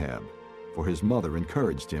of Ahab, for his mother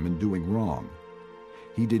encouraged him in doing wrong.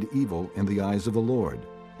 He did evil in the eyes of the Lord,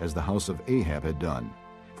 as the house of Ahab had done,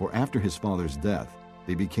 for after his father's death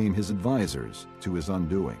they became his advisers to his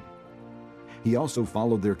undoing. He also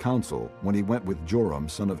followed their counsel when he went with Joram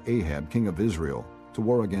son of Ahab king of Israel to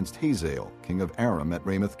war against Hazael king of Aram at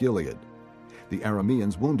Ramoth-Gilead. The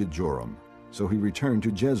Arameans wounded Joram, so he returned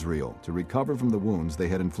to Jezreel to recover from the wounds they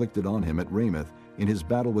had inflicted on him at Ramoth in his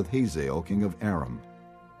battle with Hazael king of Aram.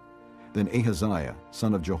 Then Ahaziah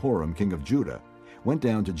son of Jehoram king of Judah went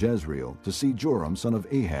down to Jezreel to see Joram son of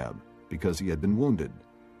Ahab, because he had been wounded.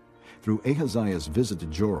 Through Ahaziah's visit to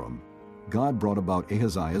Joram, God brought about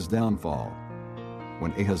Ahaziah's downfall.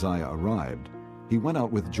 When Ahaziah arrived, he went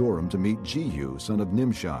out with Joram to meet Jehu son of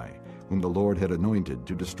Nimshi, whom the Lord had anointed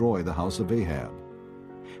to destroy the house of Ahab.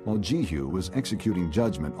 While Jehu was executing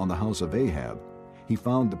judgment on the house of Ahab, he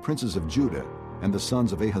found the princes of Judah and the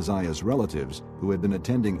sons of Ahaziah's relatives who had been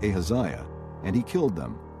attending Ahaziah, and he killed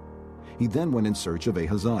them. He then went in search of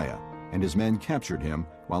Ahaziah, and his men captured him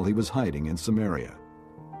while he was hiding in Samaria.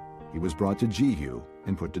 He was brought to Jehu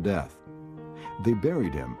and put to death. They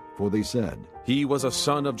buried him, for they said, "He was a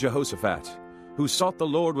son of Jehoshaphat, who sought the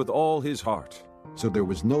Lord with all his heart." So there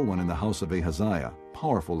was no one in the house of Ahaziah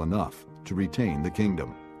powerful enough to retain the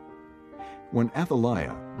kingdom. When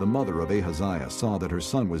Athaliah, the mother of Ahaziah, saw that her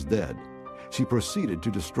son was dead, she proceeded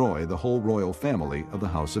to destroy the whole royal family of the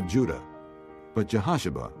house of Judah. But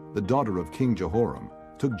Jehosheba, the daughter of King Jehoram,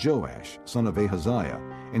 took Joash, son of Ahaziah,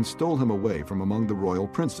 and stole him away from among the royal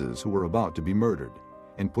princes who were about to be murdered,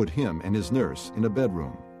 and put him and his nurse in a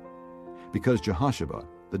bedroom. Because Jehosheba,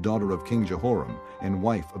 the daughter of King Jehoram and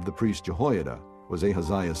wife of the priest Jehoiada, was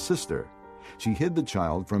Ahaziah's sister, she hid the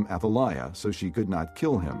child from Athaliah so she could not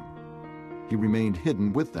kill him. He remained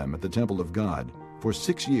hidden with them at the temple of God for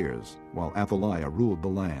 6 years while Athaliah ruled the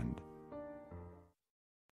land.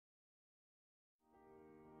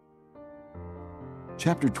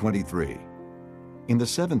 Chapter 23. In the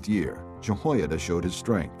 7th year, Jehoiada showed his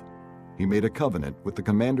strength. He made a covenant with the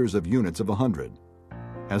commanders of units of 100,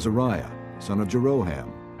 Azariah, son of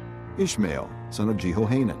Jeroham, Ishmael, son of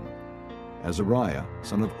Jehohanan, Azariah,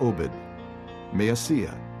 son of Obed,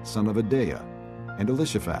 Maaseiah, son of Adaiah, and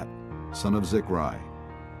Elishaphat, son of Zichri.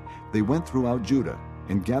 They went throughout Judah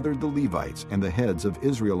and gathered the Levites and the heads of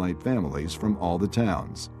Israelite families from all the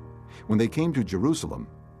towns. When they came to Jerusalem,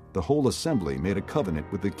 the whole assembly made a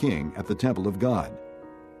covenant with the king at the temple of God.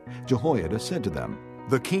 Jehoiada said to them,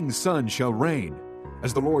 "The king's son shall reign,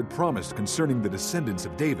 as the Lord promised concerning the descendants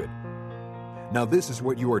of David. Now this is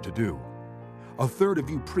what you are to do. A third of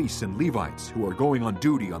you priests and Levites who are going on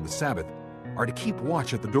duty on the Sabbath are to keep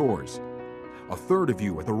watch at the doors. A third of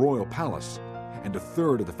you at the royal palace, and a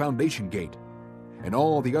third at the foundation gate. And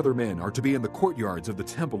all the other men are to be in the courtyards of the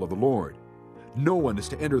temple of the Lord. No one is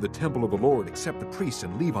to enter the temple of the Lord except the priests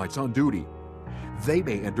and Levites on duty. They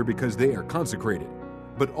may enter because they are consecrated,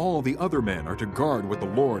 but all the other men are to guard what the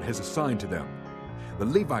Lord has assigned to them. The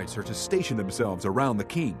Levites are to station themselves around the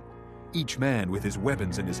king, each man with his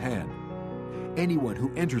weapons in his hand. Anyone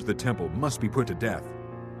who enters the temple must be put to death.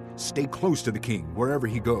 Stay close to the king wherever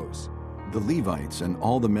he goes." The Levites and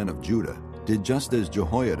all the men of Judah did just as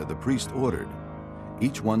Jehoiada the priest ordered.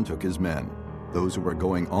 Each one took his men, those who were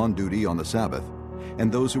going on duty on the Sabbath, and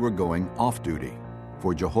those who were going off duty,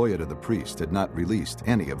 for Jehoiada the priest had not released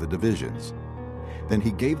any of the divisions. Then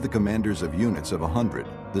he gave the commanders of units of 100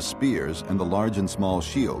 the spears and the large and small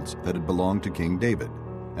shields that had belonged to King David,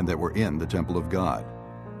 and that were in the temple of God.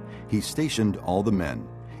 He stationed all the men,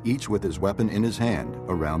 each with his weapon in his hand,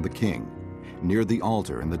 around the king, near the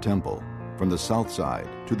altar in the temple, from the south side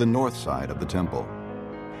to the north side of the temple.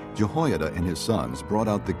 Jehoiada and his sons brought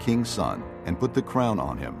out the king's son and put the crown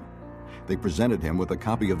on him. They presented him with a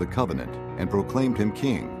copy of the covenant and proclaimed him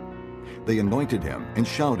king. They anointed him and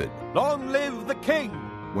shouted, "Long live the king!"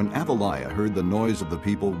 When Athaliah heard the noise of the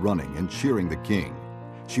people running and cheering the king,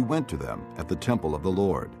 she went to them at the temple of the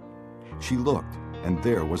Lord. She looked, and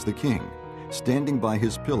there was the king, standing by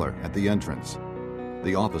his pillar at the entrance.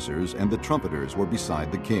 The officers and the trumpeters were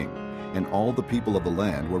beside the king, and all the people of the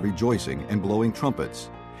land were rejoicing and blowing trumpets,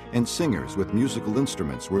 and singers with musical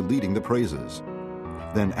instruments were leading the praises.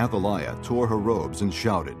 Then Athaliah tore her robes and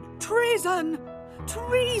shouted, "Treason!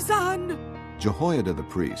 Treason!" Jehoiada the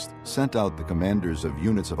priest sent out the commanders of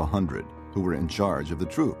units of 100 who were in charge of the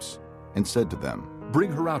troops, and said to them,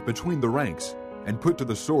 "Bring her out between the ranks, and put to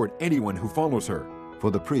the sword anyone who follows her."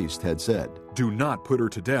 For the priest had said, "Do not put her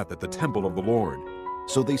to death at the temple of the Lord."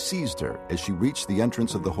 So they seized her as she reached the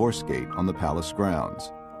entrance of the horse gate on the palace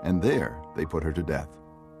grounds, and there they put her to death.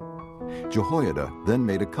 Jehoiada then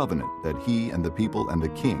made a covenant that he and the people and the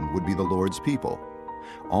king would be the Lord's people.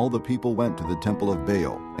 All the people went to the temple of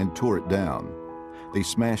Baal and tore it down. They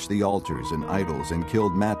smashed the altars and idols and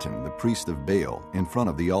killed Mattan, the priest of Baal, in front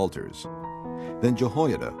of the altars. Then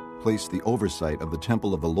Jehoiada placed the oversight of the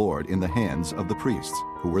temple of the Lord in the hands of the priests,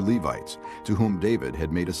 who were Levites, to whom David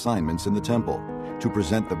had made assignments in the temple, to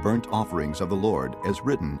present the burnt offerings of the Lord as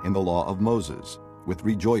written in the law of Moses, with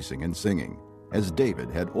rejoicing and singing, as David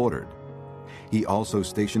had ordered. He also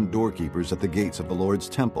stationed doorkeepers at the gates of the Lord's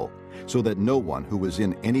temple, so that no one who was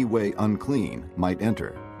in any way unclean might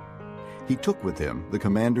enter. He took with him the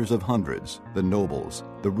commanders of hundreds, the nobles,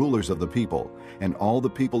 the rulers of the people, and all the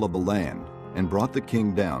people of the land, and brought the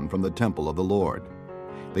king down from the temple of the Lord.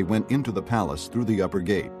 They went into the palace through the upper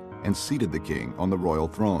gate, and seated the king on the royal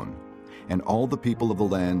throne. And all the people of the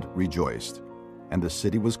land rejoiced. And the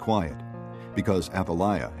city was quiet, because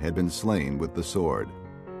Athaliah had been slain with the sword.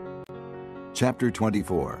 Chapter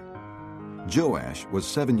 24. Joash was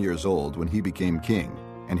 7 years old when he became king,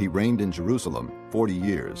 and he reigned in Jerusalem 40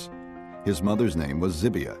 years. His mother's name was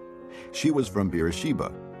Zibiah. She was from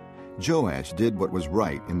Beersheba. Joash did what was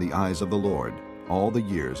right in the eyes of the Lord all the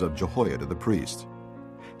years of Jehoiada the priest.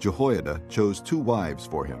 Jehoiada chose 2 wives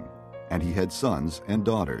for him, and he had sons and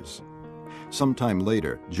daughters. Sometime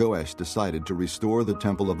later, Joash decided to restore the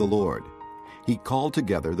temple of the Lord. He called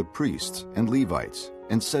together the priests and Levites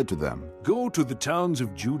and said to them, "Go to the towns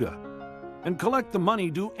of Judah and collect the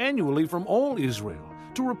money due annually from all Israel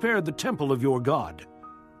to repair the temple of your God.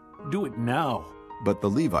 Do it now." But the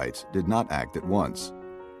Levites did not act at once.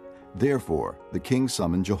 Therefore the king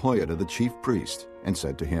summoned Jehoiada the chief priest and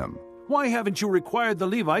said to him, "Why haven't you required the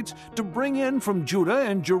Levites to bring in from Judah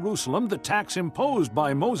and Jerusalem the tax imposed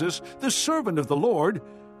by Moses, the servant of the Lord,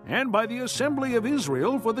 and by the assembly of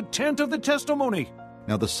Israel for the tent of the testimony?"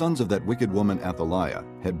 Now the sons of that wicked woman Athaliah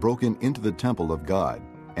had broken into the temple of God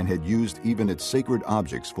and had used even its sacred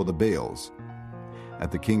objects for the Baals.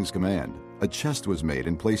 At the king's command, a chest was made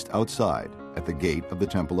and placed outside at the gate of the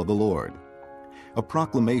temple of the Lord. A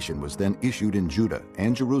proclamation was then issued in Judah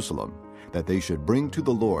and Jerusalem that they should bring to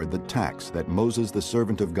the Lord the tax that Moses the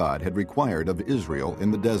servant of God had required of Israel in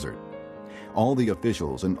the desert. All the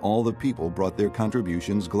officials and all the people brought their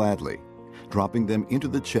contributions gladly, dropping them into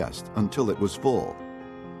the chest until it was full.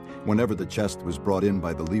 Whenever the chest was brought in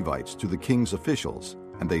by the Levites to the king's officials,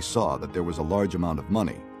 and they saw that there was a large amount of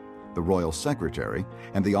money, the royal secretary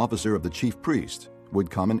and the officer of the chief priest would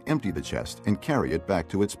come and empty the chest and carry it back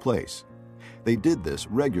to its place. They did this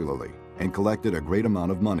regularly and collected a great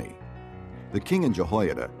amount of money. The king and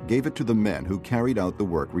Jehoiada gave it to the men who carried out the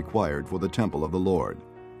work required for the temple of the Lord.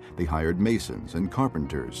 They hired masons and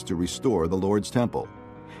carpenters to restore the Lord's temple,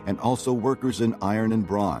 and also workers in iron and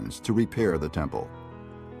bronze to repair the temple.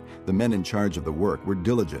 The men in charge of the work were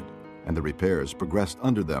diligent, and the repairs progressed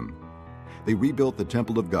under them. They rebuilt the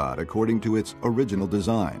temple of God according to its original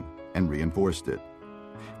design and reinforced it.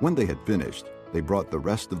 When they had finished, they brought the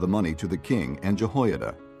rest of the money to the king and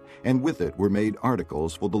Jehoiada, and with it were made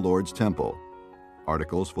articles for the Lord's temple,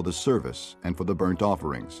 articles for the service and for the burnt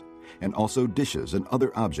offerings, and also dishes and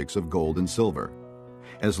other objects of gold and silver.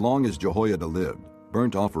 As long as Jehoiada lived,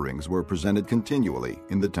 burnt offerings were presented continually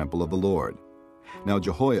in the temple of the Lord. Now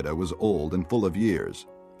Jehoiada was old and full of years,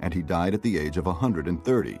 and he died at the age of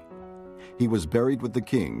 130. He was buried with the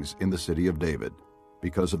kings in the city of David,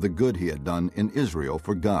 because of the good he had done in Israel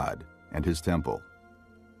for God and his temple.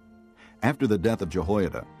 After the death of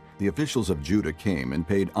Jehoiada, the officials of Judah came and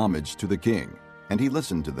paid homage to the king, and he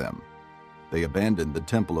listened to them. They abandoned the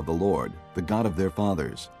temple of the Lord, the God of their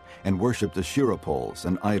fathers, and worshipped Asherah poles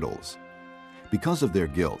and idols. Because of their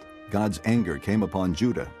guilt, God's anger came upon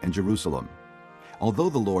Judah and Jerusalem. Although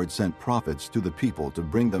the Lord sent prophets to the people to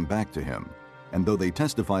bring them back to him, and though they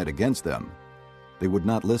testified against them, they would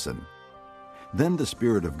not listen. Then the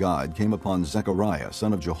Spirit of God came upon Zechariah,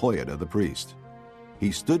 son of Jehoiada the priest.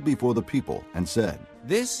 He stood before the people and said,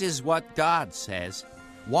 "This is what God says.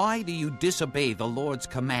 Why do you disobey the Lord's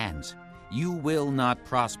commands? You will not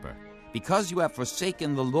prosper. Because you have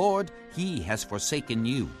forsaken the Lord, he has forsaken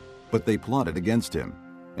you." But they plotted against him,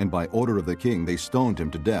 and by order of the king they stoned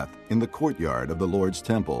him to death in the courtyard of the Lord's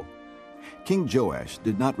temple. King Joash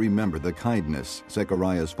did not remember the kindness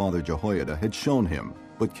Zechariah's father Jehoiada had shown him,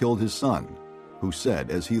 but killed his son, who said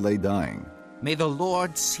as he lay dying, "May the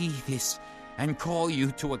Lord see this and call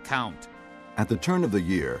you to account." At the turn of the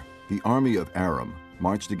year, the army of Aram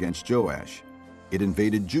marched against Joash. It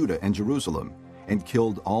invaded Judah and Jerusalem and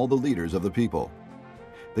killed all the leaders of the people.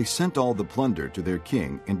 They sent all the plunder to their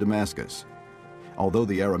king in Damascus. Although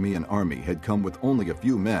the Aramean army had come with only a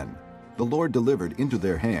few men, the Lord delivered into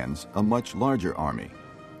their hands a much larger army.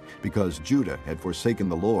 Because Judah had forsaken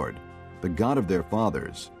the Lord, the God of their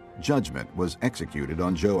fathers, judgment was executed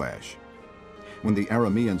on Joash. When the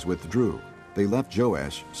Arameans withdrew, they left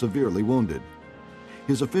Joash severely wounded.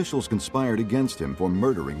 His officials conspired against him for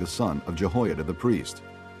murdering the son of Jehoiada the priest,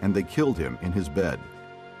 and they killed him in his bed.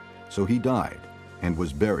 So he died and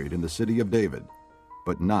was buried in the city of David,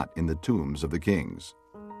 but not in the tombs of the kings.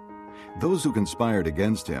 Those who conspired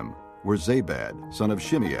against him were Zabad, son of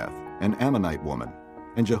Shimeath, an Ammonite woman,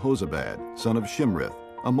 and Jehozabad, son of Shimrith,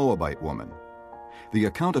 a Moabite woman. The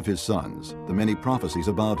account of his sons, the many prophecies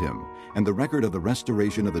about him, and the record of the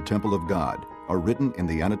restoration of the temple of God are written in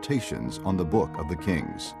the annotations on the book of the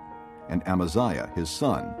kings. And Amaziah, his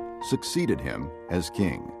son, succeeded him as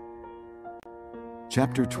king.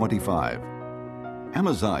 Chapter 25.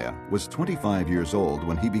 Amaziah was 25 years old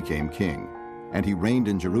when he became king, and he reigned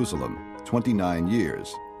in Jerusalem 29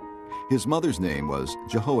 years. His mother's name was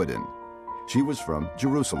Jehoaddin. She was from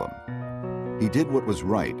Jerusalem. He did what was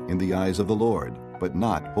right in the eyes of the Lord, but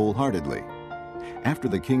not wholeheartedly. After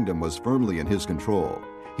the kingdom was firmly in his control,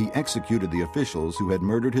 he executed the officials who had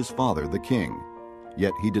murdered his father, the king.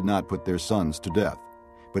 Yet he did not put their sons to death,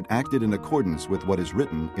 but acted in accordance with what is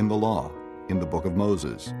written in the law, in the book of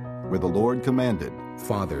Moses, where the Lord commanded,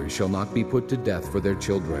 Fathers shall not be put to death for their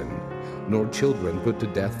children, nor children put to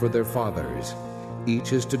death for their fathers.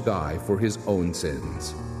 Each is to die for his own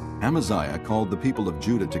sins. Amaziah called the people of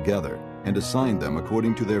Judah together and assigned them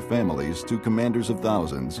according to their families to commanders of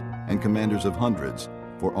thousands and commanders of hundreds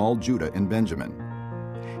for all Judah and Benjamin.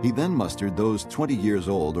 He then mustered those 20 years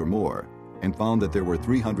old or more and found that there were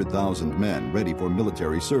 300,000 men ready for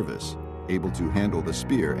military service, able to handle the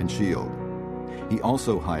spear and shield. He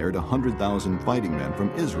also hired 100,000 fighting men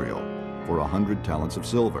from Israel for 100 talents of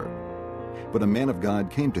silver. But a man of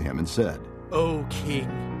God came to him and said, O king,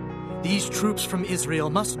 these troops from Israel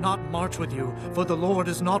must not march with you, for the Lord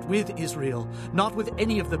is not with Israel, not with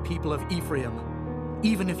any of the people of Ephraim.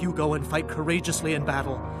 Even if you go and fight courageously in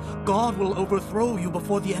battle, God will overthrow you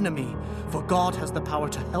before the enemy, for God has the power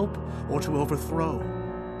to help or to overthrow.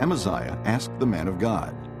 Amaziah asked the man of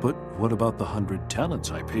God, But what about the 100 talents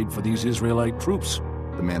I paid for these Israelite troops?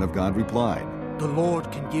 The man of God replied, The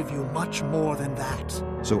Lord can give you much more than that.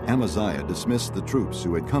 So Amaziah dismissed the troops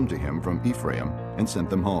who had come to him from Ephraim and sent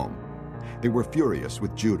them home. They were furious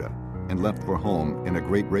with Judah and left for home in a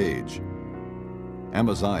great rage.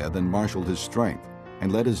 Amaziah then marshaled his strength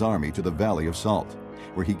and led his army to the Valley of Salt,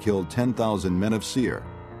 where he killed 10,000 men of Seir.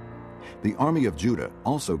 The army of Judah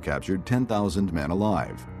also captured 10,000 men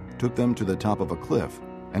alive, took them to the top of a cliff,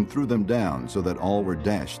 and threw them down so that all were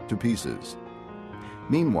dashed to pieces.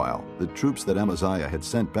 Meanwhile, the troops that Amaziah had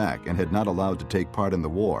sent back and had not allowed to take part in the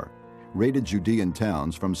war raided Judean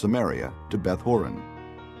towns from Samaria to Beth-horon.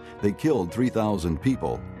 They killed 3,000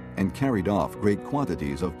 people and carried off great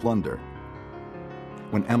quantities of plunder.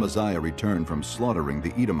 When Amaziah returned from slaughtering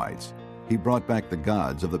the Edomites, he brought back the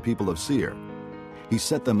gods of the people of Seir. He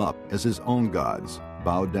set them up as his own gods,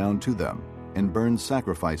 bowed down to them, and burned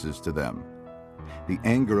sacrifices to them. The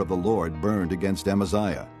anger of the Lord burned against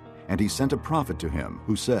Amaziah, and he sent a prophet to him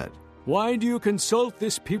who said, Why do you consult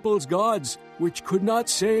this people's gods, which could not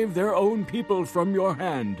save their own people from your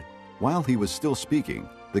hand? While he was still speaking,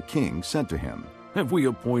 the king said to him, Have we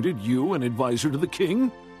appointed you an advisor to the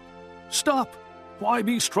king? Stop! Why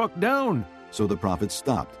be struck down? So the prophet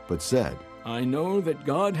stopped, but said, I know that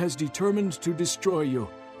God has determined to destroy you,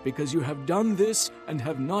 because you have done this and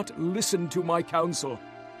have not listened to my counsel.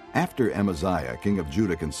 After Amaziah, king of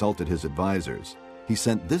Judah, consulted his advisers, he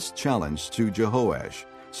sent this challenge to Jehoash,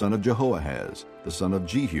 son of Jehoahaz, the son of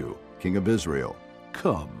Jehu, king of Israel.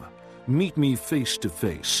 Come, meet me face to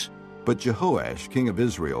face. But Jehoash, king of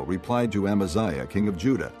Israel, replied to Amaziah, king of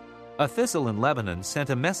Judah, A thistle in Lebanon sent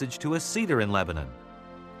a message to a cedar in Lebanon.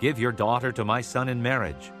 Give your daughter to my son in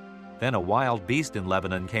marriage. Then a wild beast in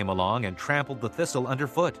Lebanon came along and trampled the thistle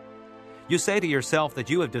underfoot. You say to yourself that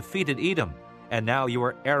you have defeated Edom, and now you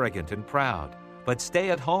are arrogant and proud. But stay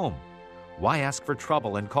at home. Why ask for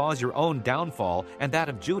trouble and cause your own downfall and that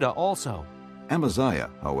of Judah also? Amaziah,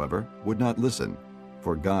 however, would not listen,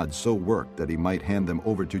 for God so worked that he might hand them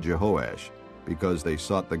over to Jehoash, because they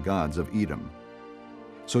sought the gods of Edom.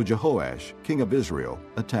 So Jehoash, king of Israel,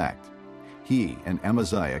 attacked. He and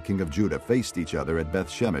Amaziah, king of Judah, faced each other at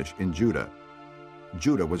Beth-shemesh in Judah.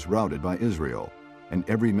 Judah was routed by Israel, and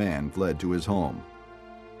every man fled to his home.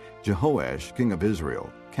 Jehoash, king of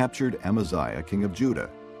Israel, captured Amaziah, king of Judah,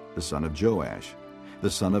 the son of Joash, the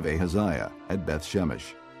son of Ahaziah, at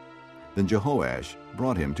Beth-shemesh. Then Jehoash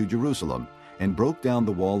brought him to Jerusalem and broke down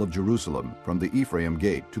the wall of Jerusalem from the Ephraim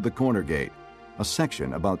gate to the corner gate, a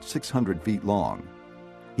section about 600 feet long.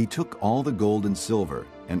 He took all the gold and silver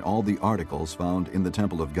and all the articles found in the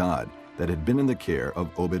temple of God that had been in the care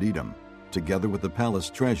of Obed-Edom, together with the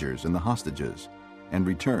palace treasures and the hostages, and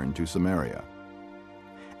returned to Samaria.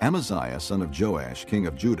 Amaziah, son of Joash, king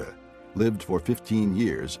of Judah, lived for 15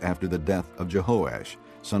 years after the death of Jehoash,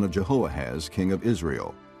 son of Jehoahaz, king of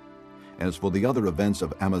Israel. As for the other events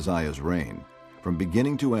of Amaziah's reign, from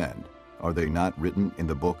beginning to end, are they not written in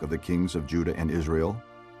the book of the kings of Judah and Israel?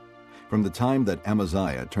 From the time that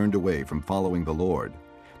Amaziah turned away from following the Lord,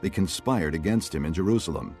 they conspired against him in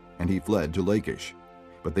Jerusalem and he fled to Lachish.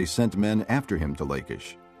 But they sent men after him to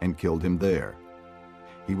Lachish, and killed him there.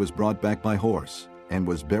 He was brought back by horse, and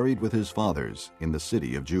was buried with his fathers in the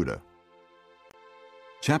city of Judah.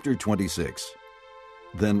 Chapter 26.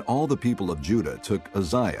 Then all the people of Judah took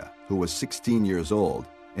Uzziah, who was 16 years old,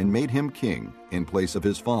 and made him king in place of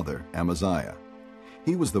his father Amaziah.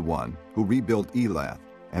 He was the one who rebuilt Elath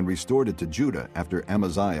and restored it to Judah after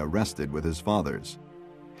Amaziah rested with his fathers.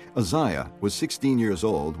 Uzziah was 16 years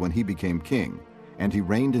old when he became king, and he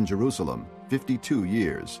reigned in Jerusalem 52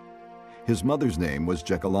 years. His mother's name was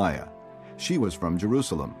Jechaliah. She was from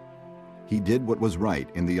Jerusalem. He did what was right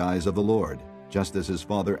in the eyes of the Lord, just as his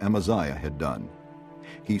father Amaziah had done.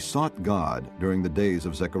 He sought God during the days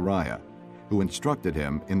of Zechariah, who instructed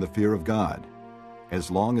him in the fear of God.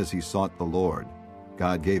 As long as he sought the Lord,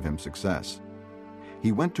 God gave him success.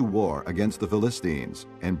 He went to war against the Philistines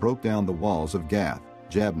and broke down the walls of Gath,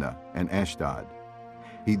 Jabneh, and Ashdod.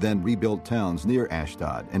 He then rebuilt towns near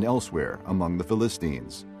Ashdod and elsewhere among the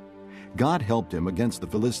Philistines. God helped him against the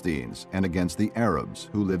Philistines and against the Arabs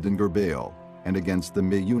who lived in Gurbaal and against the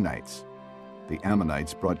Meunites. The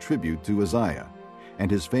Ammonites brought tribute to Uzziah,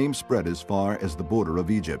 and his fame spread as far as the border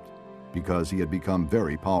of Egypt, because he had become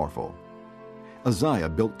very powerful. Uzziah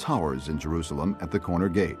built towers in Jerusalem at the corner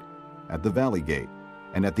gate, at the valley gate,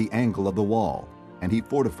 and at the angle of the wall, and he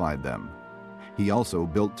fortified them. He also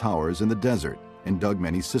built towers in the desert and dug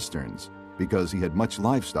many cisterns, because he had much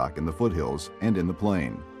livestock in the foothills and in the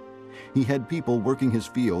plain. He had people working his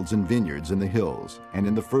fields and vineyards in the hills and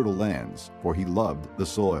in the fertile lands, for he loved the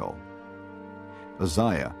soil.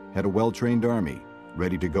 Uzziah had a well-trained army,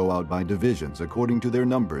 ready to go out by divisions according to their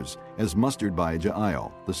numbers, as mustered by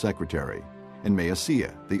Jael, the secretary, and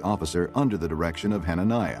Maaseiah, the officer under the direction of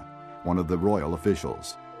Hananiah, one of the royal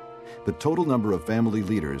officials. The total number of family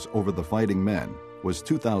leaders over the fighting men was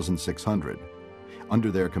 2,600. Under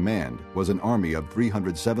their command was an army of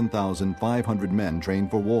 307,500 men trained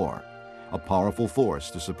for war, a powerful force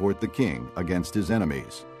to support the king against his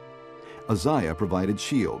enemies. Uzziah provided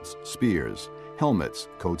shields, spears, helmets,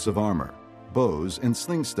 coats of armor, bows, and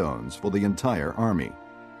sling stones for the entire army.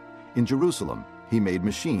 In Jerusalem, he made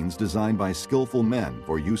machines designed by skillful men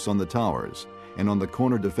for use on the towers and on the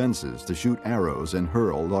corner defenses to shoot arrows and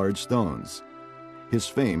hurl large stones. His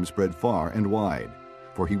fame spread far and wide,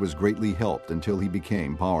 for he was greatly helped until he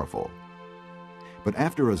became powerful. But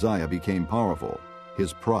after Uzziah became powerful,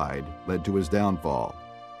 his pride led to his downfall.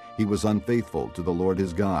 He was unfaithful to the Lord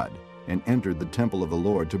his God, and entered the temple of the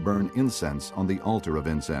Lord to burn incense on the altar of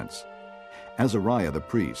incense. Azariah the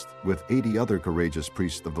priest, with 80 other courageous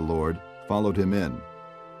priests of the Lord, followed him in.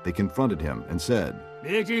 They confronted him and said,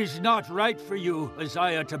 "It is not right for you,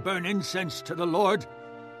 Uzziah, to burn incense to the Lord.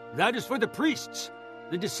 That is for the priests,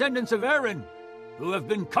 the descendants of Aaron, who have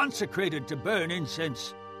been consecrated to burn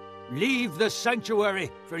incense. Leave the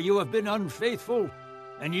sanctuary, for you have been unfaithful,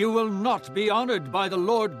 and you will not be honored by the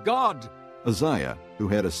Lord God." Uzziah, who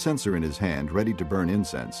had a censer in his hand ready to burn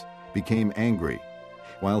incense, became angry.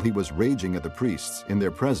 While he was raging at the priests in their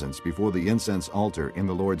presence before the incense altar in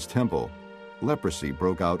the Lord's temple, leprosy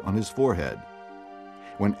broke out on his forehead.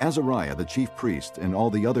 When Azariah the chief priest and all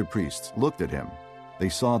the other priests looked at him, they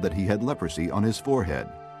saw that he had leprosy on his forehead.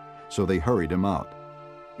 So they hurried him out.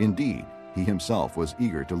 Indeed, he himself was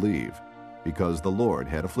eager to leave, because the Lord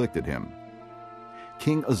had afflicted him.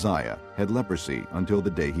 King Uzziah had leprosy until the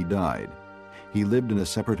day he died. He lived in a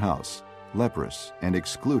separate house, leprous and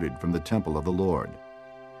excluded from the temple of the Lord.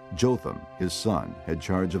 Jotham, his son, had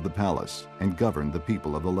charge of the palace and governed the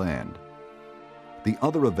people of the land. The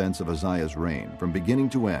other events of Uzziah's reign, from beginning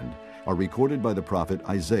to end, are recorded by the prophet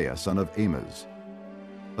Isaiah, son of Amoz.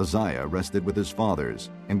 Uzziah rested with his fathers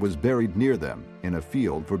and was buried near them in a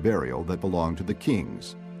field for burial that belonged to the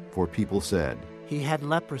kings, for people said, "He had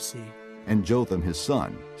leprosy." And Jotham his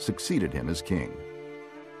son succeeded him as king.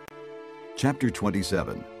 Chapter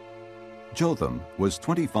 27. Jotham was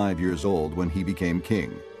 25 years old when he became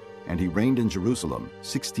king, and he reigned in Jerusalem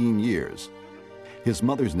 16 years. His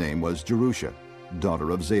mother's name was Jerusha,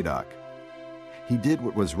 daughter of Zadok. He did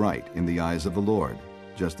what was right in the eyes of the Lord,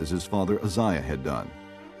 just as his father Uzziah had done.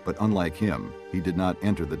 But unlike him, he did not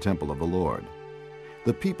enter the temple of the Lord.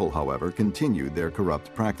 The people, however, continued their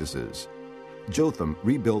corrupt practices. Jotham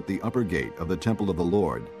rebuilt the upper gate of the temple of the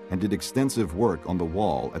Lord and did extensive work on the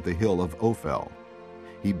wall at the hill of Ophel.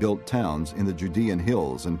 He built towns in the Judean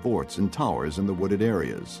hills and forts and towers in the wooded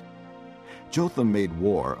areas. Jotham made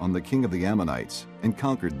war on the king of the Ammonites and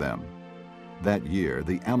conquered them. That year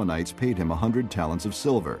the Ammonites paid him 100 talents of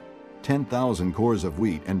silver, 10,000 cores of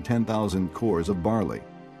wheat, and 10,000 cores of barley.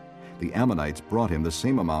 The Ammonites brought him the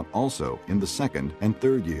same amount also in the second and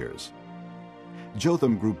third years.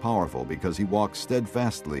 Jotham grew powerful because he walked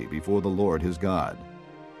steadfastly before the Lord his God.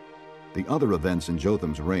 The other events in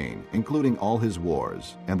Jotham's reign, including all his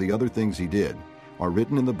wars and the other things he did, are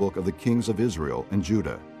written in the book of the kings of Israel and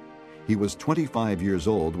Judah. He was 25 years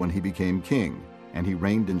old when he became king, and he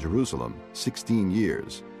reigned in Jerusalem 16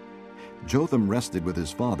 years. Jotham rested with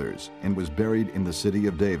his fathers and was buried in the city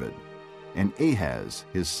of David, and Ahaz,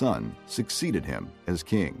 his son, succeeded him as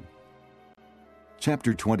king.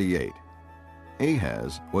 Chapter 28.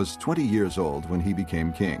 Ahaz was 20 years old when he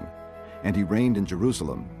became king, and he reigned in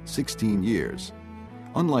Jerusalem 16 years.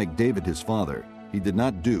 Unlike David his father, he did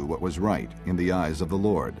not do what was right in the eyes of the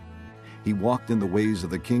Lord. He walked in the ways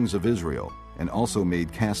of the kings of Israel, and also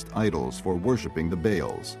made cast idols for worshiping the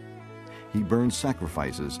Baals. He burned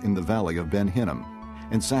sacrifices in the valley of Ben-Hinnom,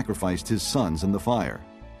 and sacrificed his sons in the fire,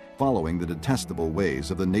 following the detestable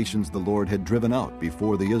ways of the nations the Lord had driven out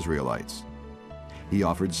before the Israelites. He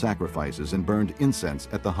offered sacrifices and burned incense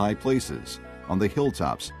at the high places, on the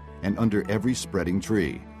hilltops, and under every spreading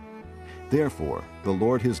tree. Therefore the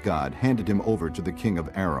Lord his God handed him over to the king of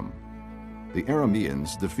Aram. The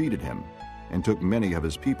Arameans defeated him, and took many of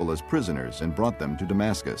his people as prisoners and brought them to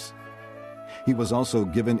Damascus. He was also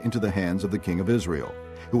given into the hands of the king of Israel,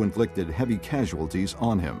 who inflicted heavy casualties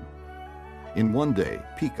on him. In one day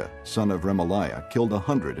Pekah, son of Remaliah, killed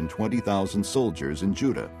 120,000 soldiers in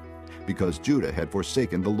Judah, because Judah had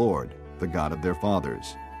forsaken the Lord, the God of their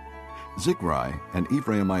fathers. Zichri, an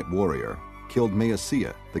Ephraimite warrior, killed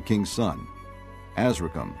Maaseiah, the king's son,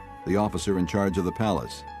 Azrikam, the officer in charge of the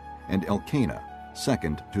palace, and Elkanah,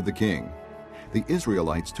 second to the king. The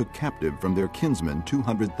Israelites took captive from their kinsmen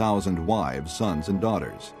 200,000 wives, sons, and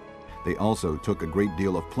daughters. They also took a great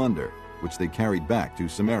deal of plunder, which they carried back to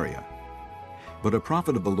Samaria. But a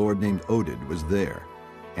prophet of the Lord named Oded was there,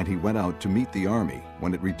 and he went out to meet the army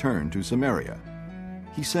when it returned to Samaria.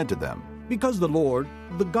 He said to them, "Because the Lord,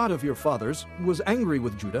 the God of your fathers, was angry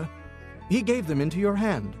with Judah, he gave them into your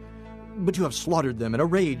hand. But you have slaughtered them in a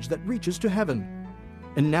rage that reaches to heaven.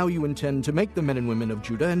 And now you intend to make the men and women of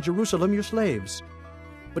Judah and Jerusalem your slaves.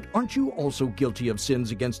 But aren't you also guilty of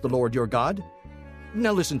sins against the Lord your God?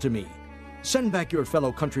 Now listen to me. Send back your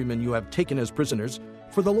fellow countrymen you have taken as prisoners,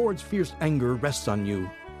 for the Lord's fierce anger rests on you."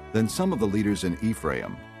 Then some of the leaders in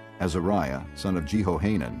Ephraim, Azariah, son of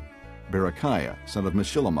Jehohanan, Berechiah, son of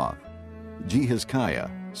Meshillemoth, Jehizkiah,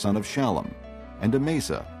 son of Shallum, and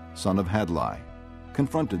Amasa, son of Hadlai,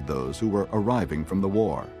 confronted those who were arriving from the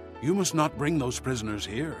war. "You must not bring those prisoners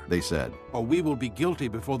here," they said, "or we will be guilty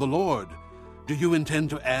before the Lord. Do you intend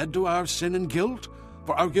to add to our sin and guilt?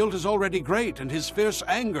 For our guilt is already great, and his fierce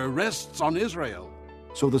anger rests on Israel."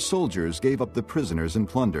 So the soldiers gave up the prisoners and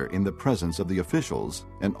plunder in the presence of the officials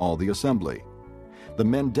and all the assembly. The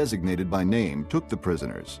men designated by name took the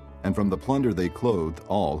prisoners, and from the plunder they clothed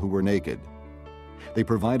all who were naked. They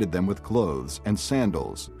provided them with clothes and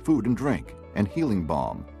sandals, food and drink, and healing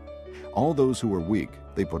balm. All those who were weak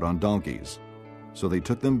they put on donkeys. So they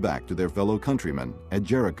took them back to their fellow countrymen at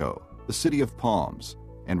Jericho, the city of palms,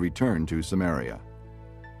 and returned to Samaria.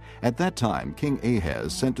 At that time King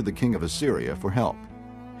Ahaz sent to the king of Assyria for help.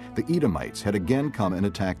 The Edomites had again come and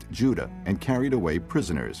attacked Judah and carried away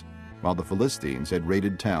prisoners, while the Philistines had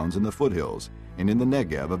raided towns in the foothills and in the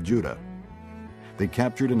Negev of Judah. They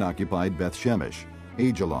captured and occupied Beth-Shemesh,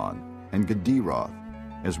 Ajalon, and Gederoth,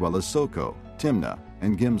 as well as Soko, Timnah,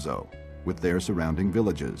 and Gimzo, with their surrounding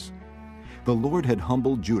villages. The Lord had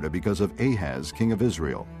humbled Judah because of Ahaz, king of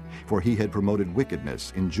Israel, for he had promoted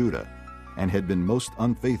wickedness in Judah, and had been most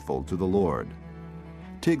unfaithful to the Lord.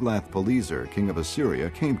 Tiglath-Pileser, king of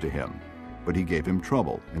Assyria, came to him, but he gave him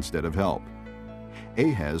trouble instead of help.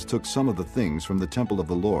 Ahaz took some of the things from the temple of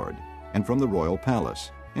the Lord, and from the royal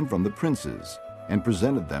palace, and from the princes, and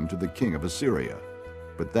presented them to the king of Assyria,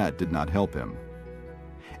 but that did not help him.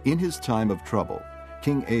 In his time of trouble,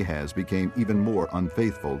 King Ahaz became even more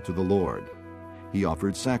unfaithful to the Lord. He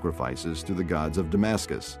offered sacrifices to the gods of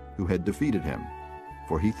Damascus, who had defeated him,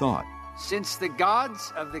 for he thought, "Since the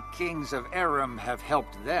gods of the kings of Aram have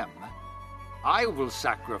helped them, I will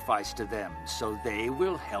sacrifice to them, so they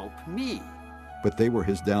will help me." But they were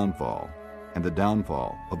his downfall, and the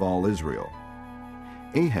downfall of all Israel.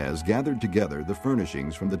 Ahaz gathered together the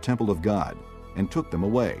furnishings from the temple of God and took them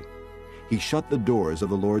away. He shut the doors of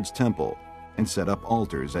the Lord's temple and set up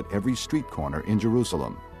altars at every street corner in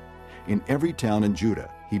Jerusalem. In every town in Judah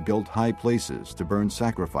he built high places to burn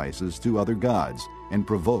sacrifices to other gods and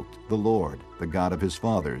provoked the Lord, the God of his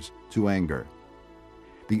fathers, to anger.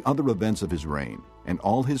 The other events of his reign and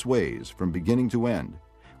all his ways from beginning to end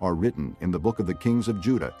are written in the book of the kings of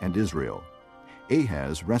Judah and Israel.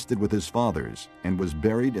 Ahaz rested with his fathers and was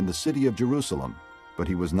buried in the city of Jerusalem, but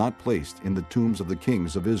he was not placed in the tombs of the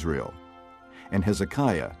kings of Israel. And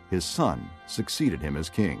Hezekiah, his son, succeeded him as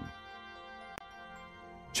king.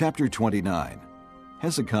 Chapter 29.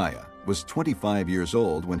 Hezekiah was 25 years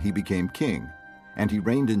old when he became king, and he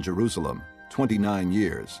reigned in Jerusalem 29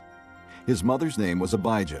 years. His mother's name was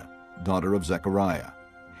Abijah, daughter of Zechariah.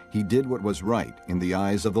 He did what was right in the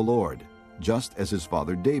eyes of the Lord, just as his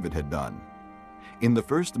father David had done. In the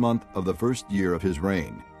first month of the first year of his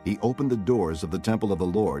reign, he opened the doors of the temple of the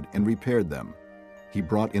Lord and repaired them. He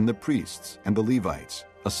brought in the priests and the Levites,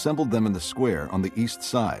 assembled them in the square on the east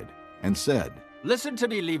side, and said, "Listen to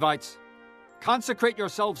me, Levites. Consecrate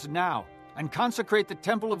yourselves now, and consecrate the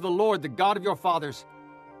temple of the Lord, the God of your fathers.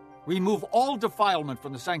 Remove all defilement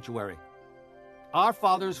from the sanctuary. Our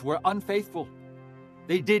fathers were unfaithful.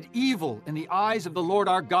 They did evil in the eyes of the Lord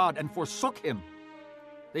our God and forsook him.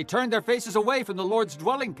 They turned their faces away from the Lord's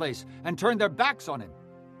dwelling place and turned their backs on him.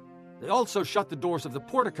 They also shut the doors of the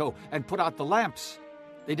portico and put out the lamps.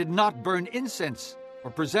 They did not burn incense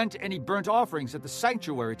or present any burnt offerings at the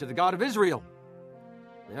sanctuary to the God of Israel.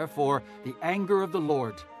 Therefore, the anger of the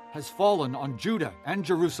Lord has fallen on Judah and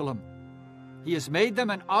Jerusalem. He has made them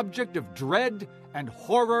an object of dread and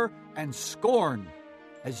horror and scorn,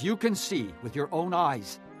 as you can see with your own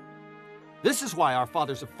eyes. This is why our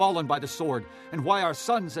fathers have fallen by the sword, and why our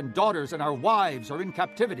sons and daughters and our wives are in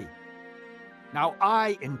captivity. Now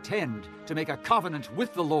I intend to make a covenant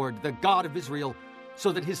with the Lord, the God of Israel,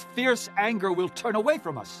 so that his fierce anger will turn away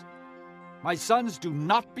from us. My sons, do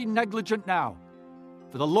not be negligent now,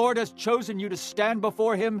 for the Lord has chosen you to stand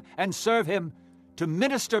before him and serve him, to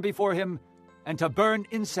minister before him, and to burn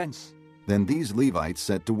incense." Then these Levites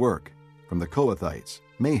set to work, from the Kohathites,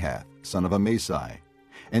 Mahath, son of Amasai,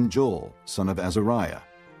 and Joel, son of Azariah;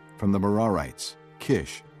 from the Merarites,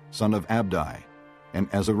 Kish, son of Abdi, and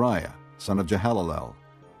Azariah, son of Jehalalel;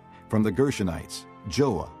 from the Gershonites,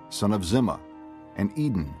 Joah, son of Zimmah, and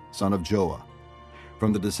Eden, son of Joah;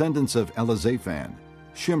 from the descendants of Elizaphan,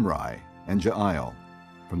 Shimri, and Jael;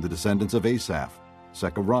 from the descendants of Asaph,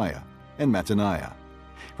 Zechariah, and Mattaniah;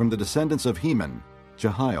 from the descendants of Heman,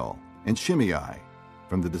 Jehiel, and Shimei;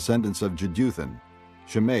 from the descendants of Jeduthun,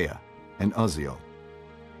 Shemaiah, and Uzziel.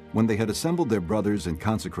 When they had assembled their brothers and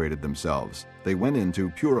consecrated themselves, they went in to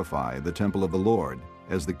purify the temple of the Lord,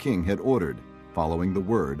 as the king had ordered, following the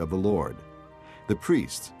word of the Lord. The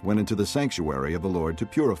priests went into the sanctuary of the Lord to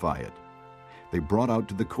purify it. They brought out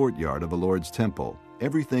to the courtyard of the Lord's temple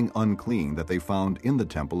everything unclean that they found in the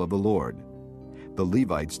temple of the Lord. The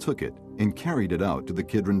Levites took it and carried it out to the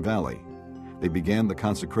Kidron Valley. They began the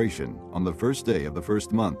consecration on the first day of the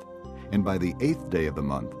first month, and by the 8th day of the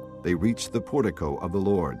month they reached the portico of the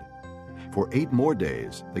Lord. For 8 more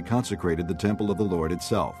days they consecrated the temple of the Lord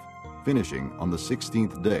itself, finishing on the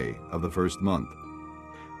 16th day of the first month.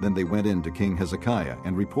 Then they went in to King Hezekiah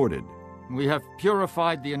and reported, "We have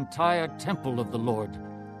purified the entire temple of the Lord,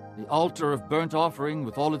 the altar of burnt offering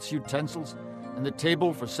with all its utensils, and the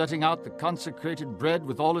table for setting out the consecrated bread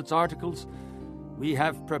with all its articles. We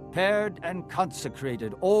have prepared and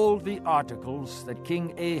consecrated all the articles that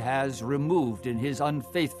King Ahaz removed in his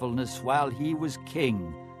unfaithfulness while he was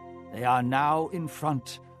king. They are now in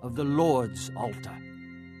front of the Lord's altar."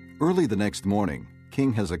 Early the next morning,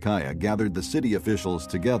 King Hezekiah gathered the city officials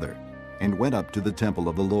together and went up to the temple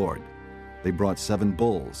of the Lord. They brought 7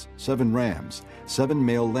 bulls, 7 rams, 7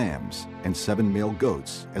 male lambs, and 7 male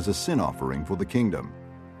goats as a sin offering for the kingdom,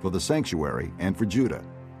 for the sanctuary, and for Judah.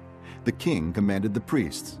 The king commanded the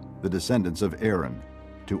priests, the descendants of Aaron,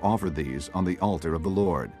 to offer these on the altar of the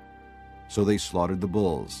Lord. So they slaughtered the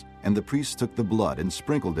bulls, and the priests took the blood and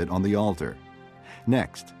sprinkled it on the altar.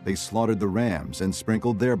 Next, they slaughtered the rams and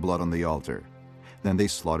sprinkled their blood on the altar. Then they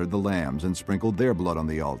slaughtered the lambs and sprinkled their blood on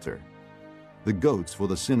the altar. The goats for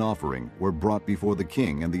the sin offering were brought before the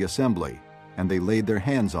king and the assembly, and they laid their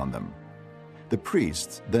hands on them. The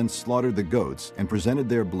priests then slaughtered the goats and presented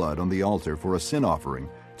their blood on the altar for a sin offering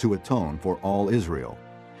to atone for all Israel,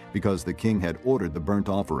 because the king had ordered the burnt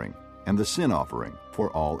offering and the sin offering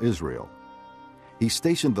for all Israel. He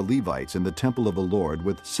stationed the Levites in the temple of the Lord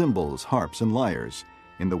with cymbals, harps, and lyres,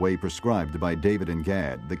 in the way prescribed by David and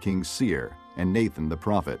Gad, the king's seer, and Nathan the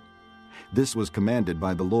prophet. This was commanded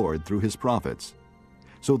by the Lord through his prophets.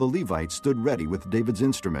 So the Levites stood ready with David's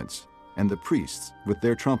instruments, and the priests with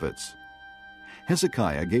their trumpets.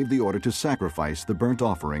 Hezekiah gave the order to sacrifice the burnt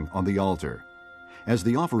offering on the altar. As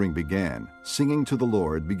the offering began, singing to the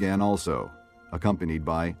Lord began also, accompanied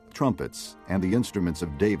by trumpets and the instruments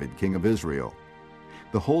of David, king of Israel.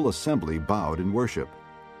 The whole assembly bowed in worship,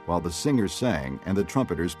 while the singers sang and the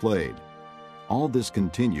trumpeters played. All this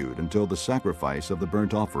continued until the sacrifice of the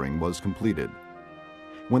burnt offering was completed.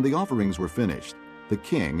 When the offerings were finished, the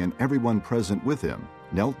king and everyone present with him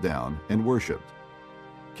knelt down and worshipped.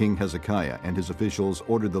 King Hezekiah and his officials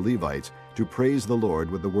ordered the Levites to praise the Lord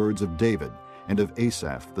with the words of David and of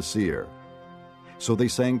Asaph the seer. So they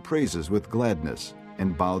sang praises with gladness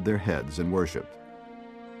and bowed their heads and worshipped.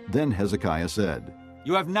 Then Hezekiah said,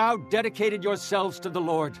 "You have now dedicated yourselves to the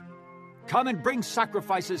Lord. Come and bring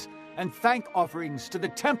sacrifices and thank offerings to the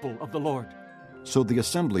temple of the Lord." So the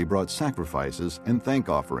assembly brought sacrifices and thank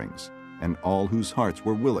offerings, and all whose hearts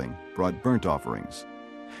were willing brought burnt offerings.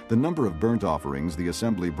 The number of burnt offerings the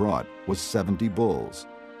assembly brought was 70 bulls,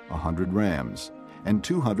 100 rams, and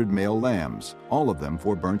 200 male lambs, all of them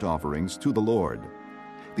for burnt offerings to the Lord.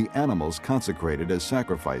 The animals consecrated as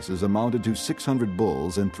sacrifices amounted to 600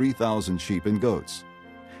 bulls and 3,000 sheep and goats.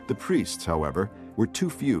 The priests, however, were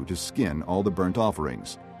too few to skin all the burnt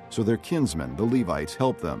offerings, so their kinsmen, the Levites,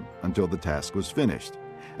 helped them until the task was finished,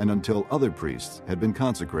 and until other priests had been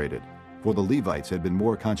consecrated, for the Levites had been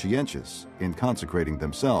more conscientious in consecrating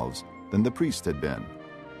themselves than the priests had been.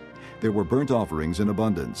 There were burnt offerings in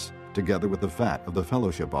abundance, together with the fat of the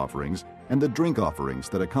fellowship offerings and the drink offerings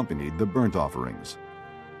that accompanied the burnt offerings.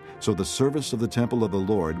 So the service of the temple of the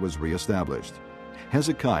Lord was reestablished.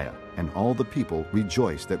 Hezekiah and all the people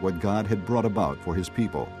rejoiced at what God had brought about for his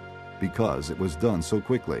people, because it was done so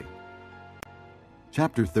quickly.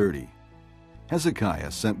 Chapter 30.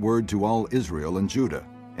 Hezekiah sent word to all Israel and Judah,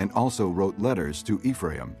 and also wrote letters to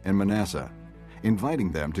Ephraim and Manasseh,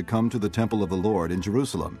 inviting them to come to the temple of the Lord in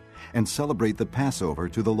Jerusalem and celebrate the Passover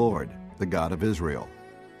to the Lord, the God of Israel.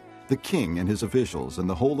 The king and his officials and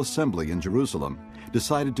the whole assembly in Jerusalem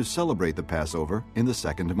decided to celebrate the Passover in the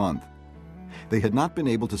 2nd month. They had not been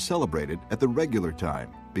able to celebrate it at the regular time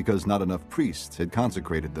because not enough priests had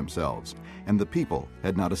consecrated themselves, and the people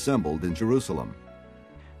had not assembled in Jerusalem.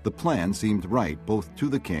 The plan seemed right both to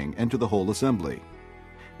the king and to the whole assembly.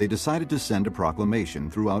 They decided to send a proclamation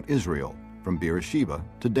throughout Israel, from Beersheba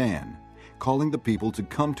to Dan, calling the people to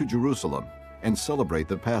come to Jerusalem and celebrate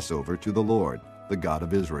the Passover to the Lord, the God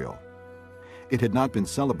of Israel. It had not been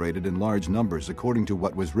celebrated in large numbers according to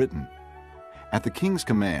what was written. At the king's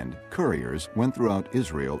command, couriers went throughout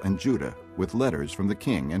Israel and Judah with letters from the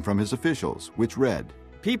king and from his officials, which read,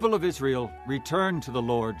 "People of Israel, return to the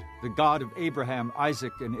Lord, the God of Abraham,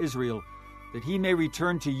 Isaac, and Israel, that he may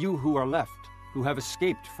return to you who are left, who have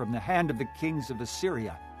escaped from the hand of the kings of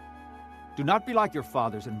Assyria. Do not be like your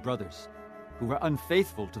fathers and brothers, who were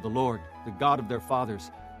unfaithful to the Lord, the God of their fathers,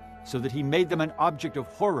 so that he made them an object of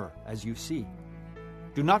horror, as you see.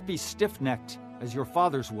 Do not be stiff-necked, as your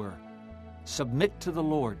fathers were. Submit to the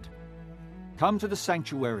Lord. Come to the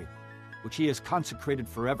sanctuary, which he has consecrated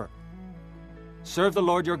forever. Serve the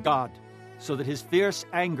Lord your God, so that his fierce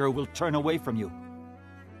anger will turn away from you.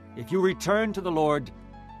 If you return to the Lord,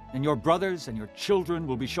 then your brothers and your children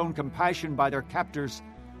will be shown compassion by their captors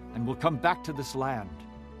and will come back to this land.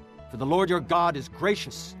 For the Lord your God is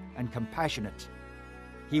gracious and compassionate.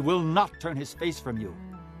 He will not turn his face from you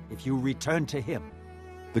if you return to him."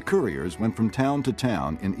 The couriers went from town to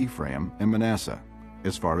town in Ephraim and Manasseh,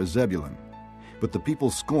 as far as Zebulun, but the people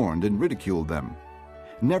scorned and ridiculed them.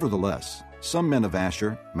 Nevertheless, some men of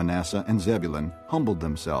Asher, Manasseh, and Zebulun humbled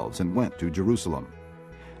themselves and went to Jerusalem.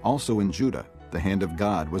 Also in Judah, the hand of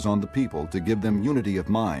God was on the people to give them unity of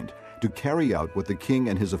mind, to carry out what the king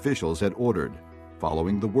and his officials had ordered,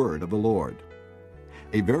 following the word of the Lord.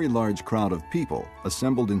 A very large crowd of people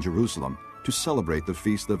assembled in Jerusalem to celebrate the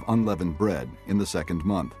Feast of Unleavened Bread in the 2nd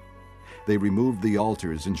month. They removed the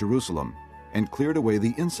altars in Jerusalem and cleared away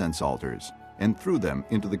the incense altars and threw them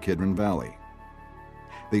into the Kidron Valley.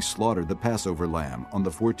 They slaughtered the Passover lamb on the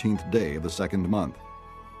 14th day of the 2nd month.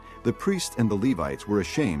 The priests and the Levites were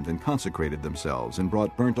ashamed and consecrated themselves and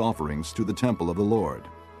brought burnt offerings to the temple of the Lord.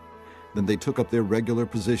 Then they took up their regular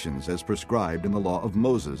positions as prescribed in the law of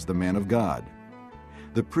Moses, the man of God.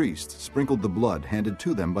 The priests sprinkled the blood handed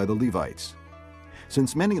to them by the Levites.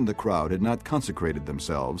 Since many in the crowd had not consecrated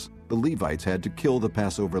themselves, the Levites had to kill the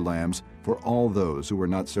Passover lambs for all those who were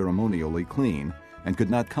not ceremonially clean and could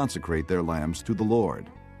not consecrate their lambs to the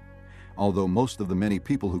Lord. Although most of the many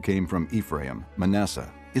people who came from Ephraim,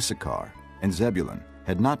 Manasseh, Issachar, and Zebulun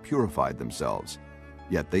had not purified themselves,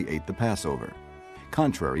 yet they ate the Passover,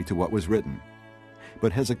 contrary to what was written.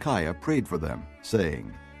 But Hezekiah prayed for them,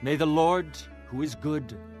 saying, "May the Lord, who is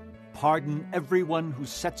good, pardon everyone who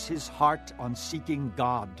sets his heart on seeking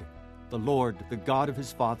God, the Lord, the God of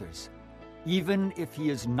his fathers, even if he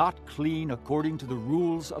is not clean according to the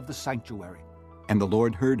rules of the sanctuary." And the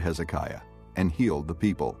Lord heard Hezekiah and healed the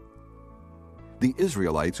people. The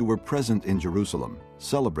Israelites who were present in Jerusalem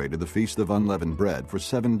celebrated the Feast of Unleavened Bread for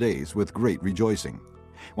 7 days with great rejoicing,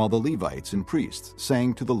 while the Levites and priests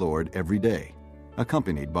sang to the Lord every day,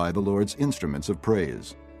 accompanied by the Lord's instruments of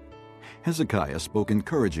praise. Hezekiah spoke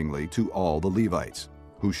encouragingly to all the Levites,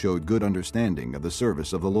 who showed good understanding of the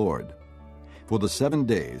service of the Lord. For the 7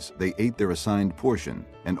 days they ate their assigned portion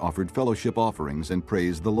and offered fellowship offerings and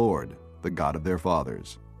praised the Lord, the God of their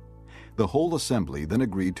fathers. The whole assembly then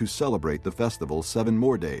agreed to celebrate the festival 7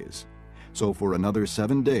 more days. So for another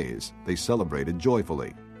 7 days they celebrated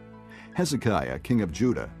joyfully. Hezekiah, king of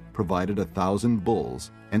Judah, provided 1,000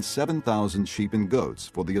 bulls and 7,000 sheep and goats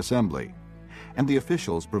for the assembly, and the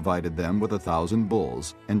officials provided them with 1,000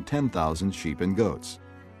 bulls and 10,000 sheep and goats.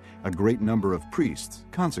 A great number of priests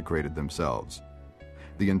consecrated themselves.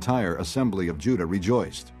 The entire assembly of Judah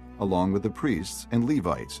rejoiced, along with the priests and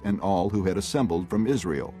Levites and all who had assembled from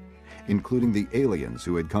Israel, including the aliens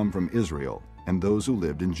who had come from Israel and those who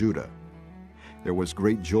lived in Judah. There was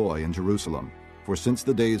great joy in Jerusalem, for since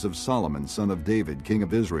the days of Solomon, son of David, king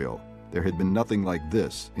of Israel, there had been nothing like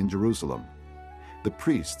this in Jerusalem. The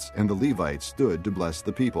priests and the Levites stood to bless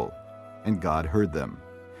the people, and God heard them,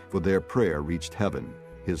 for their prayer reached heaven,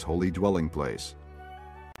 his holy dwelling place.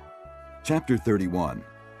 Chapter 31.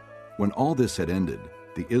 When all this had ended,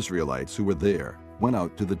 the Israelites who were there went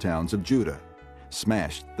out to the towns of Judah,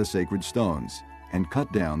 smashed the sacred stones, and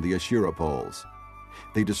cut down the Asherah poles.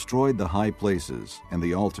 They destroyed the high places and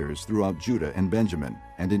the altars throughout Judah and Benjamin,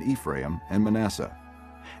 and in Ephraim and Manasseh.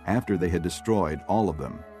 After they had destroyed all of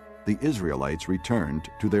them, the Israelites returned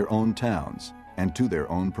to their own towns and to their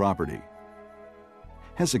own property.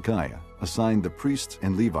 Hezekiah assigned the priests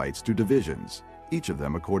and Levites to divisions, each of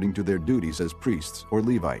them according to their duties as priests or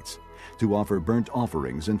Levites, to offer burnt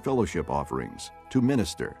offerings and fellowship offerings, to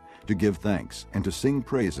minister, to give thanks, and to sing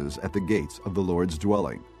praises at the gates of the Lord's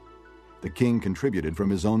dwelling. The king contributed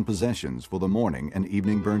from his own possessions for the morning and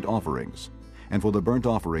evening burnt offerings, and for the burnt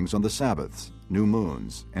offerings on the Sabbaths, new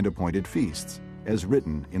moons, and appointed feasts, as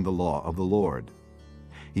written in the law of the Lord.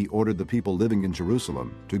 He ordered the people living in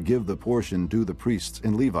Jerusalem to give the portion due the priests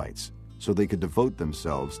and Levites, so they could devote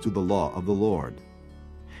themselves to the law of the Lord.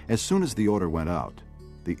 As soon as the order went out,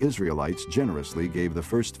 the Israelites generously gave the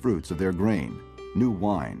first fruits of their grain, new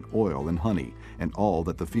wine, oil, and honey, and all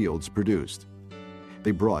that the fields produced.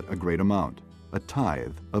 They brought a great amount, a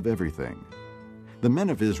tithe of everything. The men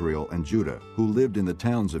of Israel and Judah, who lived in the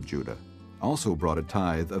towns of Judah, also brought a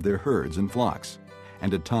tithe of their herds and flocks,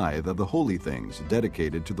 and a tithe of the holy things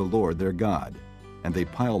dedicated to the Lord their God, and they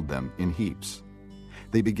piled them in heaps.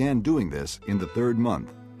 They began doing this in the 3rd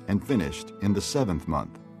month, and finished in the 7th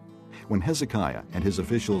month. When Hezekiah and his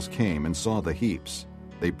officials came and saw the heaps,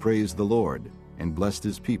 they praised the Lord and blessed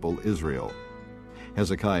his people Israel.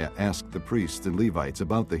 Hezekiah asked the priests and Levites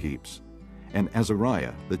about the heaps, and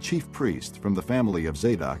Azariah, the chief priest from the family of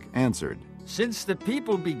Zadok, answered, Since the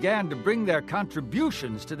people began to bring their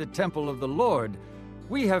contributions to the temple of the Lord,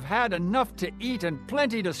 we have had enough to eat and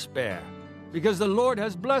plenty to spare, because the Lord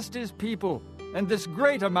has blessed his people, and this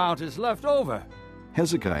great amount is left over.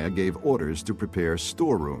 Hezekiah gave orders to prepare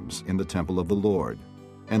storerooms in the temple of the Lord,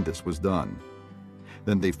 and this was done.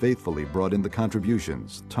 Then they faithfully brought in the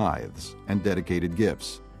contributions, tithes, and dedicated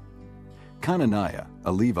gifts. Conaniah,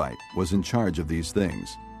 a Levite, was in charge of these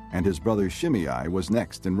things, and his brother Shimei was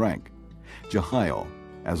next in rank. Jehiel,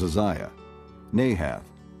 Azaziah, Nahath,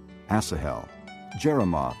 Asahel,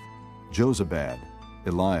 Jeremoth, Jozabad,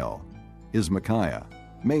 Eliel, Ismachiah,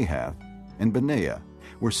 Mahath, and Benaiah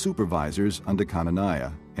were supervisors under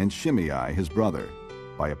Conaniah and Shimei his brother,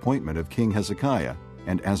 by appointment of King Hezekiah,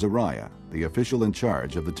 and Azariah, the official in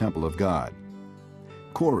charge of the temple of God.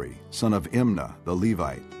 Kori, son of Imnah, the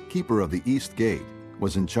Levite, keeper of the east gate,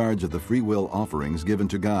 was in charge of the freewill offerings given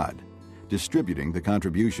to God, distributing the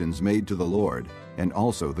contributions made to the Lord, and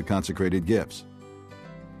also the consecrated gifts.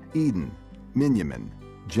 Eden, Miniamin,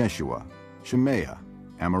 Jeshua, Shemaiah,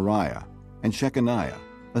 Amariah, and Shechaniah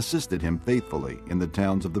assisted him faithfully in the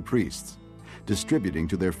towns of the priests, distributing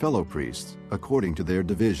to their fellow priests according to their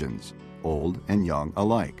divisions, old and young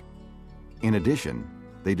alike. In addition,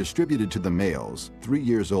 they distributed to the males 3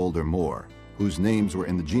 years old or more, whose names were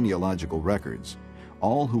in the genealogical records,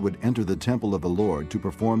 all who would enter the temple of the Lord to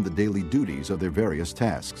perform the daily duties of their various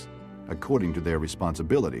tasks, according to their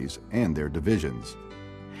responsibilities and their divisions.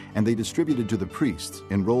 And they distributed to the priests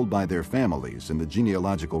enrolled by their families in the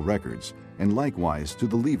genealogical records, and likewise to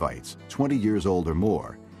the Levites 20 years old or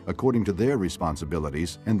more, according to their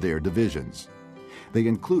responsibilities and their divisions. They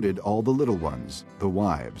included all the little ones, the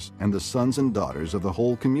wives, and the sons and daughters of the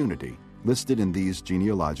whole community listed in these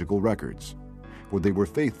genealogical records, for they were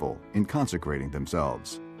faithful in consecrating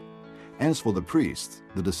themselves. As for the priests,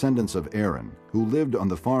 the descendants of Aaron, who lived on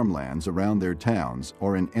the farmlands around their towns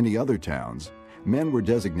or in any other towns, Men were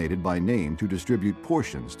designated by name to distribute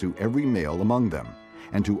portions to every male among them,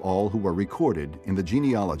 and to all who were recorded in the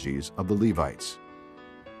genealogies of the Levites.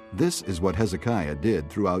 This is what Hezekiah did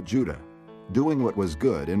throughout Judah, doing what was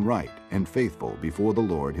good and right and faithful before the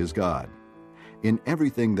Lord his God. In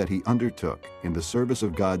everything that he undertook in the service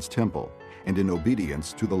of God's temple and in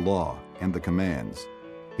obedience to the law and the commands,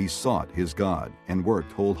 he sought his God and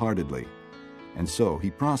worked wholeheartedly, and so he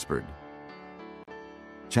prospered.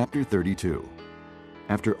 Chapter 32.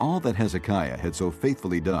 After all that Hezekiah had so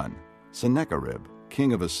faithfully done, Sennacherib,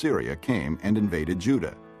 king of Assyria, came and invaded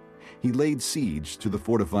Judah. He laid siege to the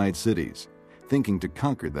fortified cities, thinking to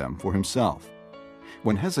conquer them for himself.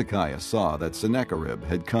 When Hezekiah saw that Sennacherib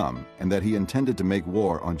had come and that he intended to make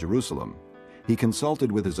war on Jerusalem, he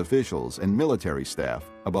consulted with his officials and military staff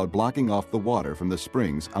about blocking off the water from the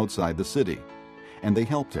springs outside the city, and they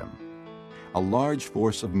helped him. A large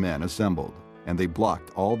force of men assembled, and they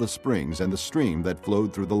blocked all the springs and the stream that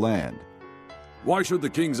flowed through the land. "Why should the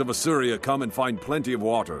kings of Assyria come and find plenty of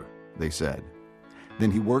water?" they said.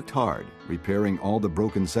 Then he worked hard, repairing all the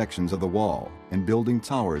broken sections of the wall and building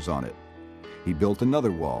towers on it. He built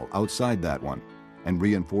another wall outside that one and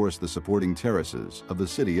reinforced the supporting terraces of the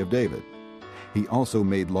city of David. He also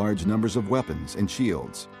made large numbers of weapons and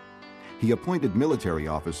shields. He appointed military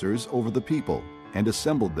officers over the people and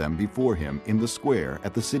assembled them before him in the square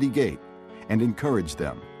at the city gate and encouraged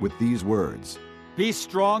them with these words, "Be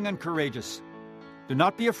strong and courageous. Do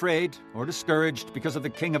not be afraid or discouraged because of the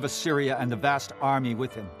king of Assyria and the vast army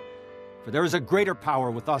with him. For there is a greater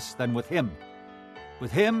power with us than with him.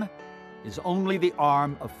 With him is only the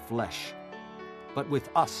arm of flesh. But with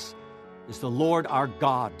us is the Lord our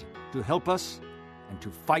God to help us and to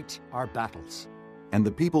fight our battles." And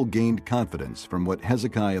the people gained confidence from what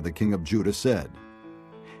Hezekiah the king of Judah said.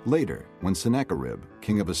 Later, when Sennacherib,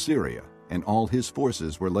 king of Assyria, and all his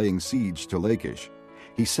forces were laying siege to Lachish,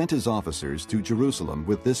 he sent his officers to Jerusalem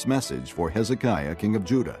with this message for Hezekiah king of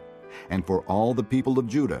Judah, and for all the people of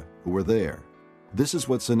Judah who were there. This is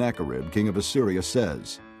what Sennacherib king of Assyria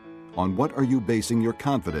says, "On what are you basing your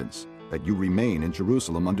confidence that you remain in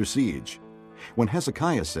Jerusalem under siege? When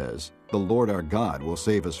Hezekiah says, 'The Lord our God will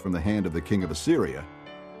save us from the hand of the king of Assyria,'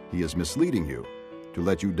 he is misleading you to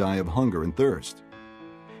let you die of hunger and thirst.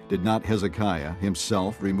 Did not Hezekiah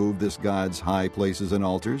himself remove this God's high places and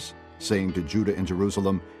altars, saying to Judah and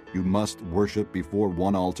Jerusalem, 'You must worship before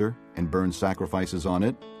one altar and burn sacrifices on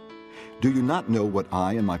it'? Do you not know what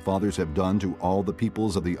I and my fathers have done to all the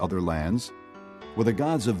peoples of the other lands? Were the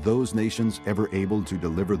gods of those nations ever able to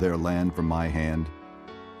deliver their land from my hand?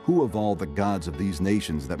 Who of all the gods of these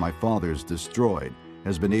nations that my fathers destroyed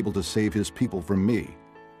has been able to save his people from me?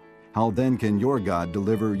 How then can your God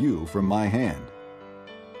deliver you from my hand?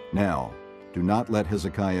 Now, do not let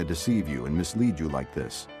Hezekiah deceive you and mislead you like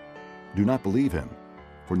this. Do not believe him,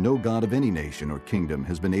 for no god of any nation or kingdom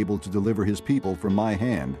has been able to deliver his people from my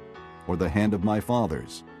hand or the hand of my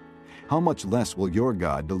fathers. How much less will your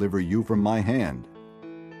God deliver you from my hand?"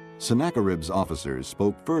 Sennacherib's officers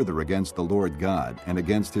spoke further against the Lord God and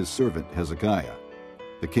against his servant Hezekiah.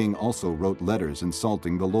 The king also wrote letters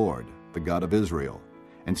insulting the Lord, the God of Israel,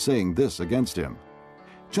 and saying this against him,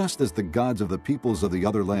 "Just as the gods of the peoples of the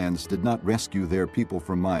other lands did not rescue their people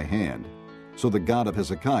from my hand, so the God of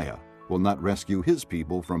Hezekiah will not rescue his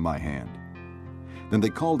people from my hand." Then they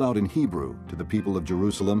called out in Hebrew to the people of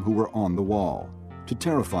Jerusalem who were on the wall, to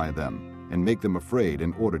terrify them and make them afraid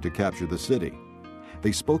in order to capture the city.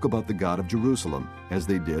 They spoke about the God of Jerusalem as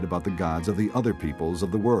they did about the gods of the other peoples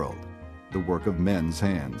of the world, the work of men's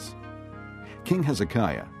hands. King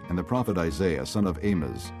Hezekiah and the prophet Isaiah son of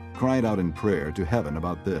Amoz cried out in prayer to heaven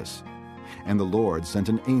about this. And the Lord sent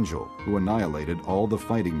an angel who annihilated all the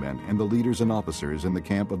fighting men and the leaders and officers in the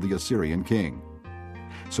camp of the Assyrian king.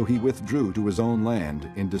 So he withdrew to his own land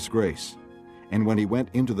in disgrace. And when he went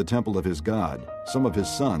into the temple of his God, some of his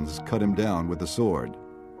sons cut him down with the sword.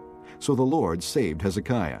 So the Lord saved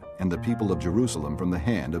Hezekiah and the people of Jerusalem from the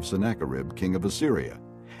hand of Sennacherib king of Assyria,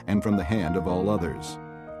 and from the hand of all others.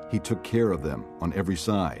 He took care of them on every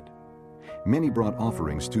side. Many brought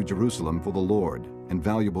offerings to Jerusalem for the Lord, and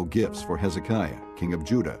valuable gifts for Hezekiah king of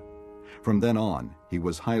Judah. From then on, he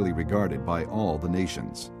was highly regarded by all the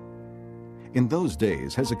nations. In those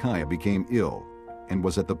days Hezekiah became ill and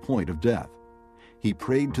was at the point of death. He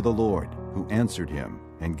prayed to the Lord, who answered him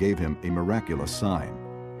and gave him a miraculous sign.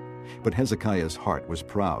 But Hezekiah's heart was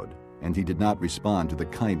proud, and he did not respond to the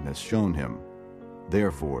kindness shown him.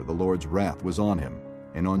 Therefore the Lord's wrath was on him,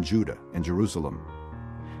 and on Judah and Jerusalem.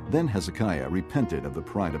 Then Hezekiah repented of the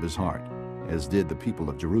pride of his heart, as did the people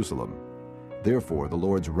of Jerusalem. Therefore the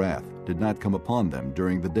Lord's wrath did not come upon them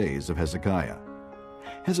during the days of Hezekiah.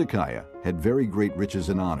 Hezekiah had very great riches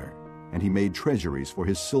and honor, and he made treasuries for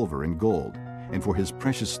his silver and gold, and for his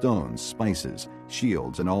precious stones, spices,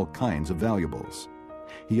 shields, and all kinds of valuables.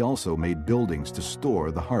 He also made buildings to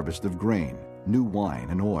store the harvest of grain, new wine,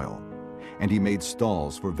 and oil. And he made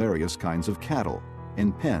stalls for various kinds of cattle,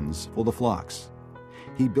 and pens for the flocks.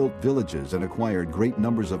 He built villages and acquired great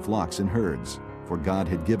numbers of flocks and herds, for God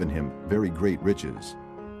had given him very great riches.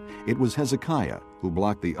 It was Hezekiah who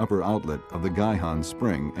blocked the upper outlet of the Gihon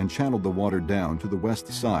spring and channeled the water down to the west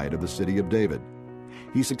side of the city of David.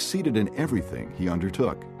 He succeeded in everything he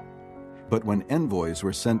undertook. But when envoys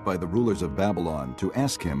were sent by the rulers of Babylon to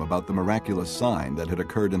ask him about the miraculous sign that had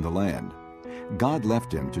occurred in the land, God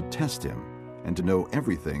left him to test him and to know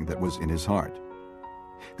everything that was in his heart.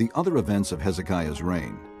 The other events of Hezekiah's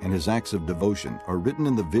reign and his acts of devotion are written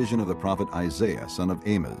in the vision of the prophet Isaiah, son of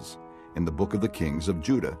Amoz, in the book of the kings of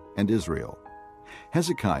Judah and Israel.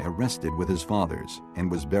 Hezekiah rested with his fathers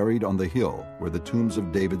and was buried on the hill where the tombs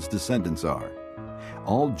of David's descendants are.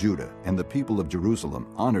 All Judah and the people of Jerusalem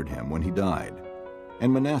honored him when he died,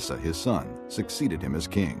 and Manasseh his son succeeded him as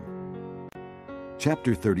king.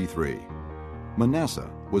 Chapter 33.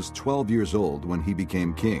 Manasseh was 12 years old when he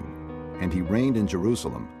became king, and he reigned in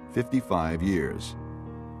Jerusalem 55 years.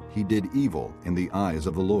 He did evil in the eyes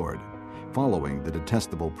of the Lord, following the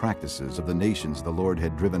detestable practices of the nations the Lord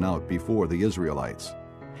had driven out before the Israelites.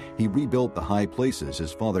 He rebuilt the high places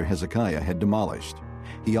his father Hezekiah had demolished.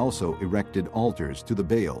 He also erected altars to the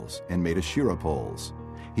Baals and made Asherah poles.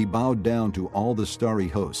 He bowed down to all the starry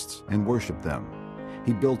hosts and worshipped them.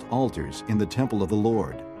 He built altars in the temple of the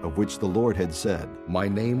Lord, of which the Lord had said, "My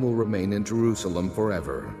name will remain in Jerusalem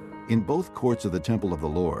forever." In both courts of the temple of the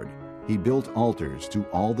Lord, he built altars to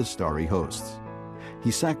all the starry hosts.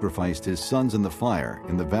 He sacrificed his sons in the fire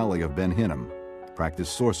in the valley of Ben-Hinnom,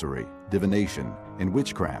 practiced sorcery, divination, and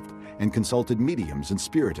witchcraft, and consulted mediums and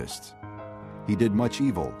spiritists. He did much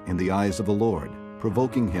evil in the eyes of the Lord,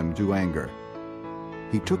 provoking him to anger.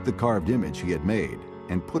 He took the carved image he had made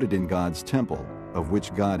and put it in God's temple, of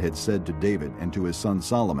which God had said to David and to his son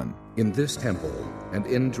Solomon, "In this temple and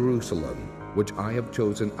in Jerusalem, which I have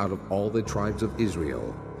chosen out of all the tribes of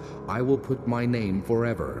Israel, I will put my name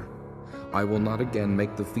forever. I will not again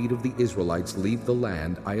make the feet of the Israelites leave the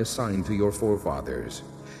land I assigned to your forefathers,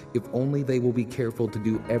 if only they will be careful to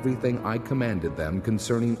do everything I commanded them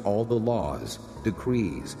concerning all the laws,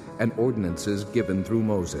 decrees, and ordinances given through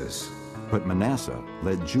Moses." But Manasseh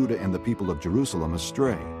led Judah and the people of Jerusalem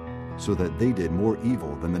astray, so that they did more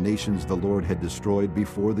evil than the nations the Lord had destroyed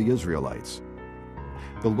before the Israelites.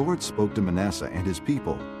 The Lord spoke to Manasseh and his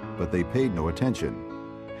people, but they paid no attention.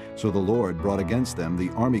 So the Lord brought against them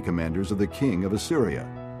the army commanders of the king of Assyria,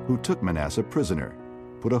 who took Manasseh prisoner,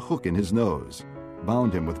 put a hook in his nose,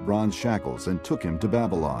 bound him with bronze shackles, and took him to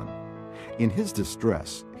Babylon. In his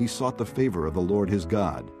distress he sought the favor of the Lord his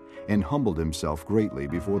God, and humbled himself greatly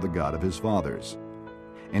before the God of his fathers.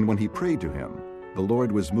 And when he prayed to him, the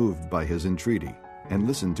Lord was moved by his entreaty, and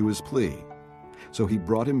listened to his plea. So he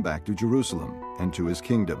brought him back to Jerusalem and to his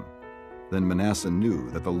kingdom. Then Manasseh knew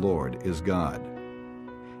that the Lord is God.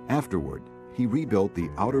 Afterward, he rebuilt the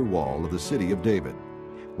outer wall of the city of David,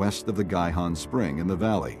 west of the Gihon spring in the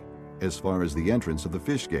valley, as far as the entrance of the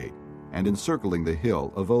fish gate, and encircling the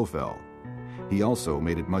hill of Ophel. He also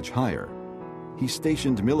made it much higher. He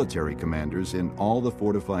stationed military commanders in all the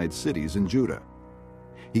fortified cities in Judah.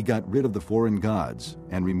 He got rid of the foreign gods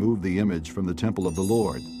and removed the image from the temple of the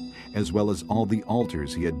Lord, as well as all the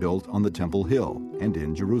altars he had built on the temple hill and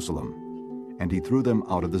in Jerusalem. And he threw them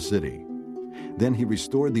out of the city. Then he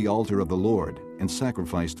restored the altar of the Lord and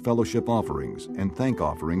sacrificed fellowship offerings and thank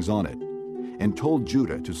offerings on it, and told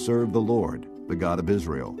Judah to serve the Lord, the God of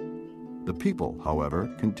Israel. The people, however,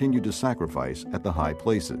 continued to sacrifice at the high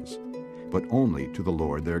places, but only to the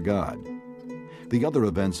Lord their God. The other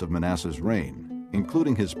events of Manasseh's reign,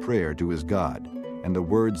 including his prayer to his God and the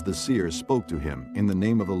words the seers spoke to him in the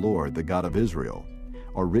name of the Lord, the God of Israel,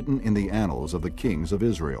 are written in the annals of the kings of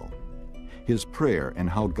Israel. His prayer and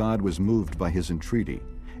how God was moved by his entreaty,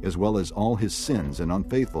 as well as all his sins and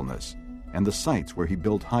unfaithfulness, and the sites where he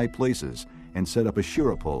built high places and set up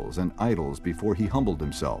Asherah poles and idols before he humbled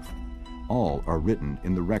himself, all are written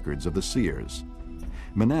in the records of the seers.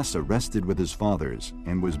 Manasseh rested with his fathers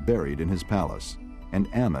and was buried in his palace, and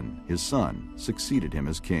Amon, his son, succeeded him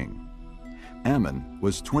as king. Amon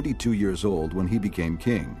was 22 years old when he became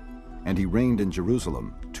king, and he reigned in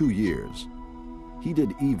Jerusalem 2 years. He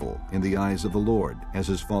did evil in the eyes of the Lord, as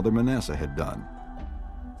his father Manasseh had done.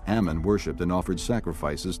 Amon worshipped and offered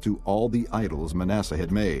sacrifices to all the idols Manasseh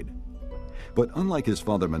had made. But unlike his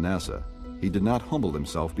father Manasseh, he did not humble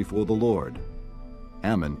himself before the Lord.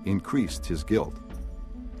 Amon increased his guilt.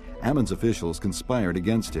 Ammon's officials conspired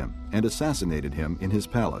against him and assassinated him in his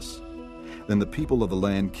palace. Then the people of the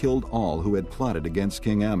land killed all who had plotted against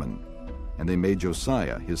King Ammon, and they made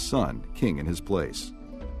Josiah, his son, king in his place.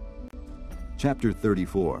 Chapter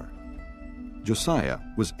 34. Josiah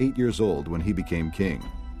was 8 years old when he became king,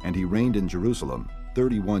 and he reigned in Jerusalem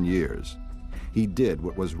 31 years. He did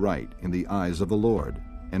what was right in the eyes of the Lord,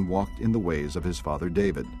 and walked in the ways of his father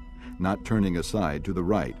David, not turning aside to the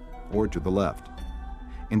right or to the left.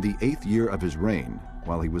 In the 8th year of his reign,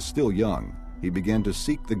 while he was still young, he began to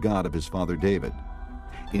seek the God of his father David.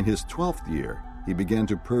 In his 12th year, he began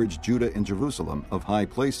to purge Judah and Jerusalem of high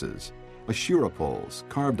places, Asherah poles,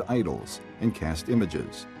 carved idols, and cast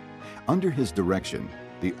images. Under his direction,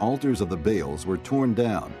 the altars of the Baals were torn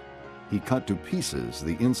down. He cut to pieces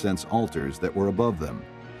the incense altars that were above them,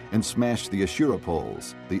 and smashed the Asherah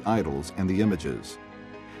poles, the idols, and the images.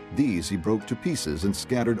 These he broke to pieces and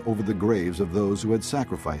scattered over the graves of those who had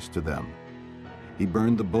sacrificed to them. He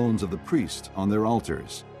burned the bones of the priests on their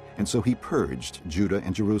altars, and so he purged Judah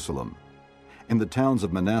and Jerusalem. In the towns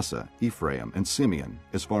of Manasseh, Ephraim, and Simeon,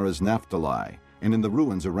 as far as Naphtali, and in the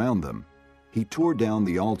ruins around them, he tore down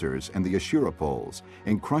the altars and the Asherah poles,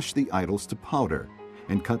 and crushed the idols to powder,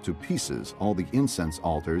 and cut to pieces all the incense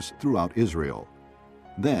altars throughout Israel.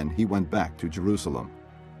 Then he went back to Jerusalem.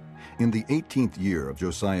 In the 18th year of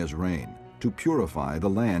Josiah's reign, to purify the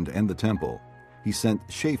land and the temple, he sent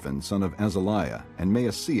Shaphan son of Azaliah and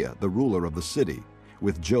Maaseiah the ruler of the city,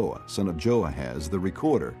 with Joah son of Joahaz the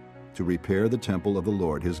recorder, to repair the temple of the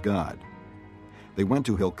Lord his God. They went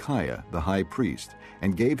to Hilkiah the high priest,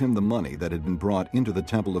 and gave him the money that had been brought into the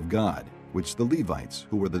temple of God, which the Levites,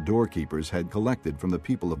 who were the doorkeepers, had collected from the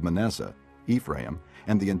people of Manasseh, Ephraim,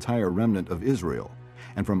 and the entire remnant of Israel,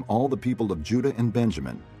 and from all the people of Judah and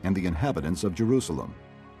Benjamin, and the inhabitants of Jerusalem.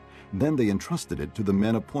 Then they entrusted it to the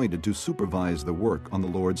men appointed to supervise the work on the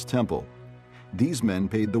Lord's temple. These men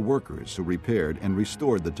paid the workers who repaired and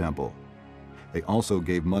restored the temple. They also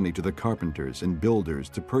gave money to the carpenters and builders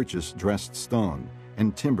to purchase dressed stone,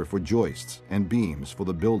 and timber for joists and beams for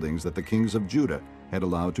the buildings that the kings of Judah had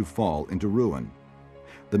allowed to fall into ruin.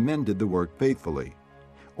 The men did the work faithfully.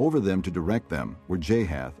 Over them to direct them were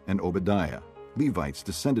Jahath and Obadiah, Levites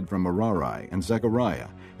descended from Merari, and Zechariah,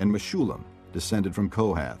 and Meshullam, descended from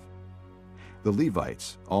Kohath. The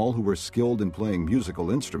Levites, all who were skilled in playing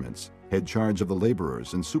musical instruments, had charge of the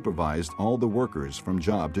laborers and supervised all the workers from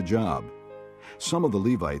job to job. Some of the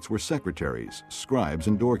Levites were secretaries, scribes,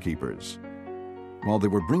 and doorkeepers. While they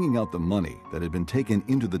were bringing out the money that had been taken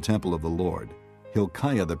into the temple of the Lord,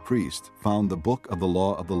 Hilkiah the priest found the book of the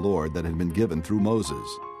law of the Lord that had been given through Moses.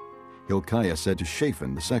 Hilkiah said to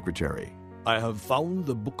Shaphan the secretary, "I have found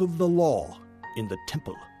the book of the law in the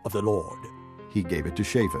temple of the Lord." He gave it to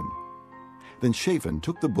Shaphan. Then Shaphan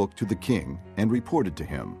took the book to the king and reported to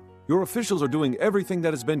him, "Your officials are doing everything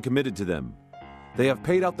that has been committed to them. They have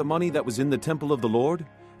paid out the money that was in the temple of the Lord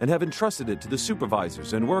and have entrusted it to the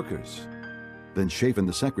supervisors and workers." Then Shaphan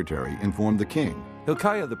the secretary informed the king,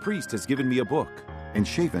 "Hilkiah the priest has given me a book." And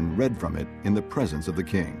Shaphan read from it in the presence of the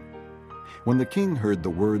king. When the king heard the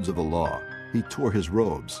words of the law, he tore his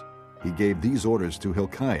robes. He gave these orders to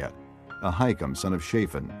Hilkiah, Ahikam son of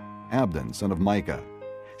Shaphan, Abdon son of Micah,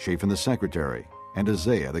 Shaphan the secretary, and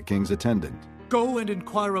Isaiah the king's attendant. "Go and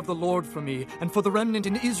inquire of the Lord for me, and for the remnant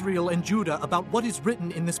in Israel and Judah, about what is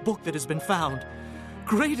written in this book that has been found.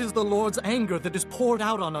 Great is the Lord's anger that is poured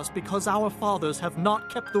out on us, because our fathers have not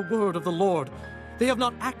kept the word of the Lord. They have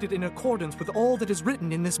not acted in accordance with all that is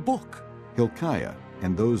written in this book." Hilkiah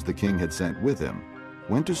and those the king had sent with him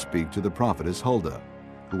went to speak to the prophetess Huldah,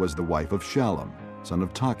 who was the wife of Shallum, son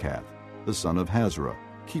of Takhath, the son of Hazrah,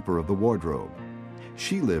 keeper of the wardrobe.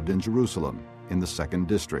 She lived in Jerusalem, in the 2nd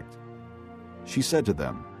district. She said to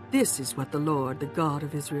them, "This is what the Lord, the God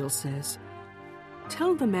of Israel, says.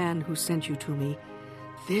 Tell the man who sent you to me,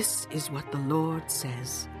 this is what the Lord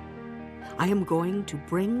says. I am going to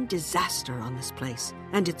bring disaster on this place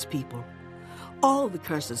and its people. All the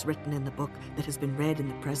curses written in the book that has been read in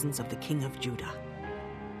the presence of the king of Judah.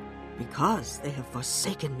 Because they have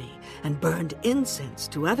forsaken me and burned incense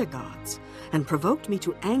to other gods and provoked me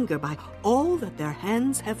to anger by all that their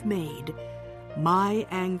hands have made, my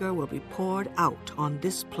anger will be poured out on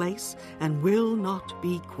this place and will not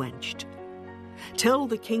be quenched. Tell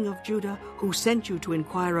the king of Judah, who sent you to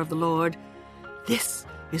inquire of the Lord, this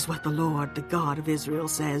is what the Lord, the God of Israel,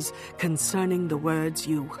 says concerning the words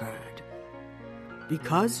you heard.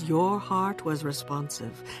 Because your heart was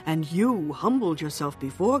responsive, and you humbled yourself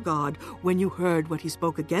before God when you heard what he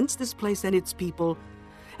spoke against this place and its people,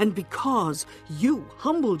 and because you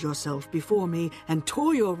humbled yourself before me and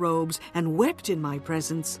tore your robes and wept in my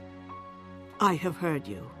presence, I have heard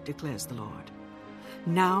you, declares the Lord.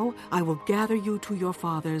 Now I will gather you to your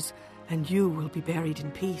fathers, and you will be buried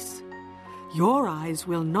in peace. Your eyes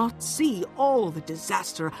will not see all the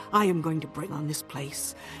disaster I am going to bring on this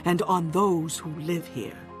place and on those who live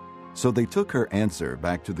here. So they took her answer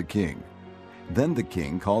back to the king. Then the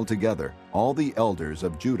king called together all the elders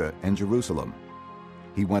of Judah and Jerusalem.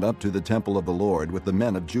 He went up to the temple of the Lord with the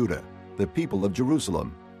men of Judah, the people of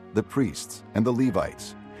Jerusalem, the priests and the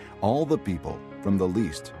Levites, all the people from the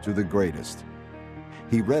least to the greatest.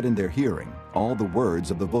 He read in their hearing all the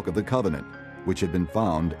words of the book of the covenant, which had been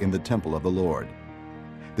found in the temple of the Lord.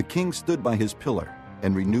 The king stood by his pillar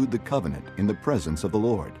and renewed the covenant in the presence of the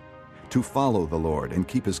Lord, to follow the Lord and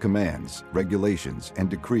keep his commands, regulations, and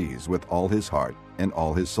decrees with all his heart and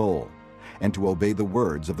all his soul, and to obey the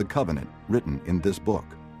words of the covenant written in this book.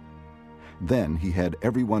 Then he had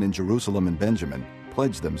everyone in Jerusalem and Benjamin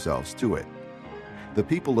pledge themselves to it. The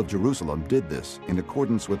people of Jerusalem did this in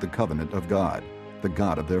accordance with the covenant of God, the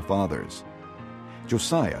God of their fathers.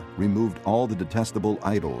 Josiah removed all the detestable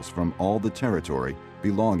idols from all the territory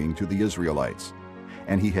belonging to the Israelites,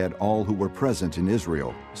 and he had all who were present in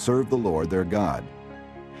Israel serve the Lord their God.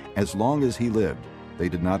 As long as he lived, they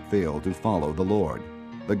did not fail to follow the Lord,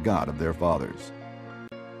 the God of their fathers.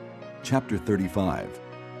 Chapter 35.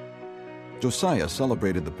 Josiah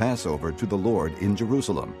celebrated the Passover to the Lord in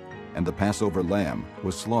Jerusalem, and the Passover lamb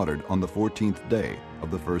was slaughtered on the 14th day of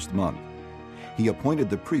the first month. He appointed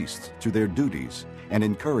the priests to their duties and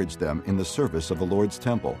encouraged them in the service of the Lord's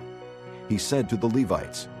temple. He said to the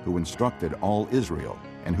Levites, who instructed all Israel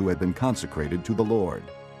and who had been consecrated to the Lord,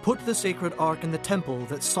 "Put the sacred ark in the temple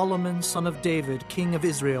that Solomon, son of David, king of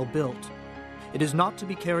Israel, built. It is not to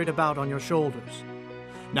be carried about on your shoulders.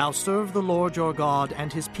 Now serve the Lord your God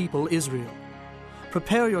and his people Israel.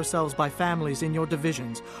 Prepare yourselves by families in your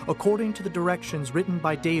divisions, according to the directions written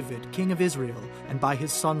by David, king of Israel, and by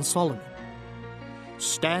his son Solomon.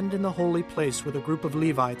 Stand in the holy place with a group of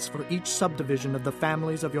Levites for each subdivision of the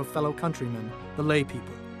families of your fellow countrymen, the lay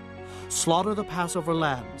people. Slaughter the Passover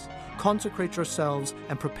lambs, consecrate yourselves,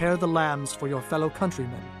 and prepare the lambs for your fellow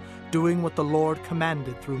countrymen, doing what the Lord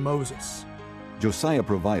commanded through Moses." Josiah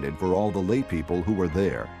provided for all the lay people who were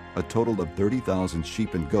there a total of 30,000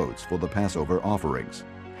 sheep and goats for the Passover offerings,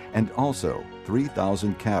 and also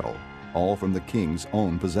 3,000 cattle, all from the king's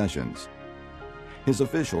own possessions. His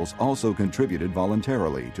officials also contributed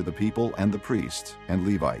voluntarily to the people and the priests and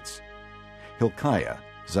Levites. Hilkiah,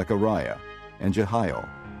 Zechariah, and Jehiel,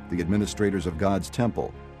 the administrators of God's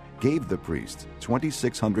temple, gave the priests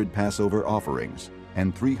 2,600 Passover offerings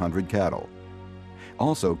and 300 cattle.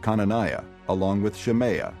 Also Conaniah, along with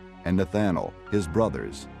Shemaiah and Nethanel, his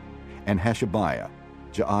brothers, and Hashabiah,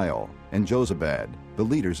 Jael, and Jozabad, the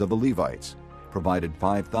leaders of the Levites, provided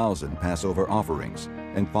 5,000 Passover offerings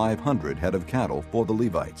and 500 head of cattle for the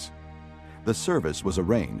Levites. The service was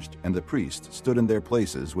arranged, and the priests stood in their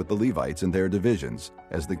places with the Levites in their divisions,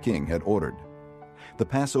 as the king had ordered. The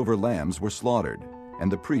Passover lambs were slaughtered,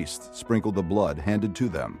 and the priests sprinkled the blood handed to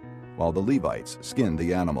them, while the Levites skinned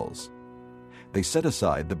the animals. They set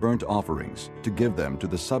aside the burnt offerings to give them to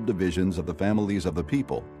the subdivisions of the families of the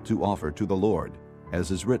people to offer to the Lord, as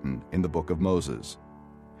is written in the book of Moses.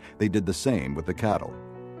 They did the same with the cattle.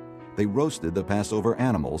 They roasted the Passover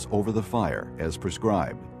animals over the fire as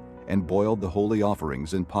prescribed, and boiled the holy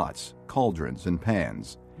offerings in pots, cauldrons, and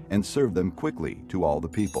pans, and served them quickly to all the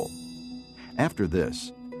people. After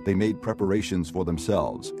this, they made preparations for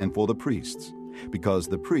themselves and for the priests, because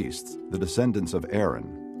the priests, the descendants of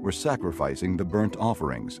Aaron, were sacrificing the burnt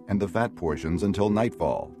offerings and the fat portions until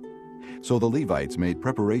nightfall. So the Levites made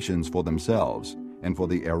preparations for themselves and for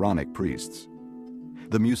the Aaronic priests.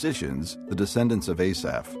 The musicians, the descendants of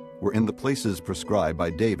Asaph, were in the places prescribed by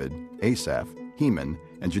David, Asaph, Heman,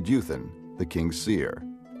 and Jeduthun, the king's seer.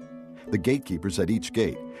 The gatekeepers at each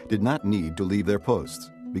gate did not need to leave their posts,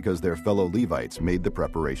 because their fellow Levites made the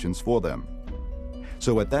preparations for them.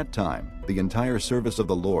 So at that time, the entire service of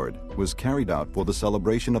the Lord was carried out for the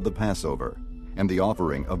celebration of the Passover, and the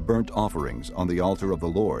offering of burnt offerings on the altar of the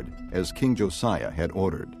Lord, as King Josiah had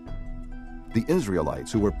ordered. The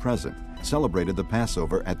Israelites who were present celebrated the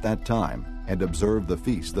Passover at that time and observed the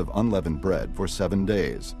feast of unleavened bread for 7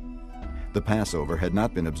 days. The Passover had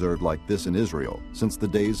not been observed like this in Israel since the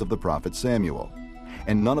days of the prophet Samuel,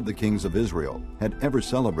 and none of the kings of Israel had ever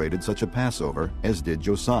celebrated such a Passover as did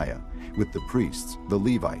Josiah, with the priests, the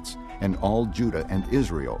Levites, and all Judah and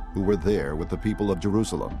Israel who were there with the people of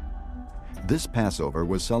Jerusalem. This Passover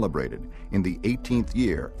was celebrated in the 18th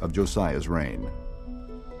year of Josiah's reign.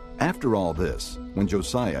 After all this, when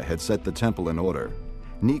Josiah had set the temple in order,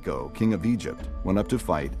 Necho, king of Egypt, went up to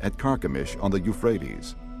fight at Carchemish on the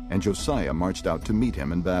Euphrates, and Josiah marched out to meet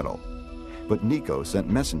him in battle. But Necho sent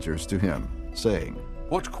messengers to him, saying,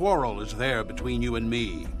 What quarrel is there between you and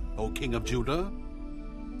me, O king of Judah?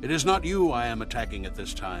 It is not you I am attacking at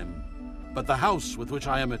this time, but the house with which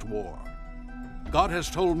I am at war. God has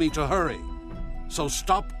told me to hurry, so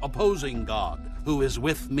stop opposing God, who is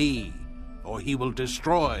with me, or he will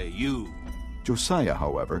destroy you. Josiah,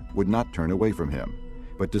 however, would not turn away from him,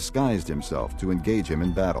 but disguised himself to engage him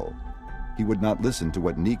in battle. He would not listen to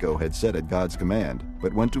what Necho had said at God's command,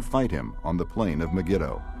 but went to fight him on the plain of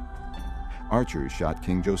Megiddo. Archers shot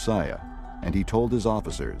King Josiah, and he told his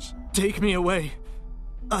officers, Take me away.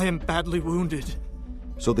 I am badly wounded.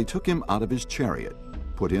 So they took him out of his chariot,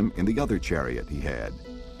 put him in the other chariot he had,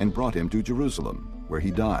 and brought him to Jerusalem, where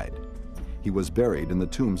he died. He was buried in the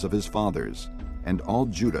tombs of his fathers, and all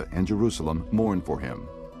Judah and Jerusalem mourned for him.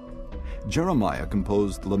 Jeremiah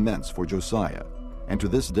composed laments for Josiah, and to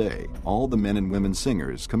this day all the men and women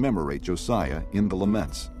singers commemorate Josiah in the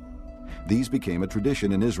laments. These became a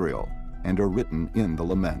tradition in Israel and are written in the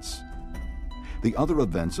laments. The other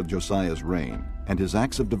events of Josiah's reign and his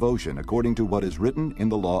acts of devotion according to what is written in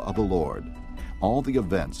the law of the Lord, all the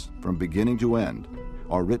events from beginning to end,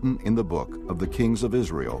 are written in the book of the kings of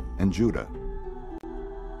Israel and Judah.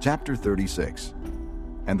 Chapter 36.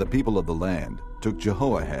 And the people of the land took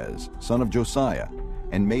Jehoahaz, son of Josiah,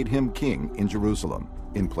 and made him king in Jerusalem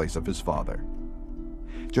in place of his father.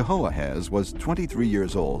 Jehoahaz was 23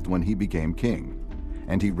 years old when he became king,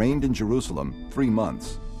 and he reigned in Jerusalem 3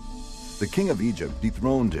 months. The king of Egypt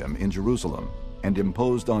dethroned him in Jerusalem and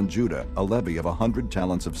imposed on Judah a levy of 100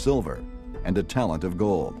 talents of silver and a talent of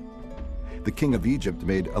gold. The king of Egypt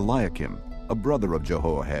made Eliakim, a brother of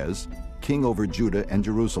Jehoahaz, king over Judah and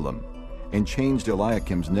Jerusalem, and changed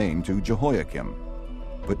Eliakim's name to Jehoiakim.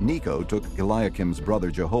 But Necho took Eliakim's brother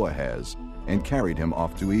Jehoahaz and carried him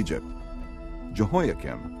off to Egypt.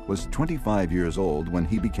 Jehoiakim was 25 years old when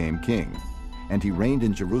he became king, and he reigned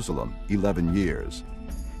in Jerusalem 11 years.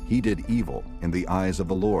 He did evil in the eyes of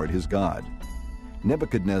the Lord his God.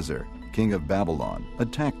 Nebuchadnezzar, king of Babylon,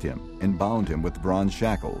 attacked him and bound him with bronze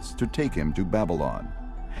shackles to take him to Babylon.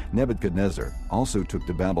 Nebuchadnezzar also took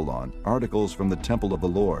to Babylon articles from the temple of the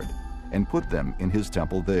Lord and put them in his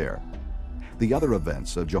temple there. The other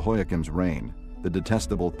events of Jehoiakim's reign, the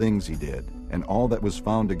detestable things he did, and all that was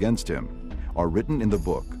found against him, are written in the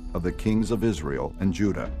book of the kings of Israel and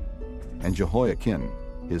Judah. And Jehoiakim,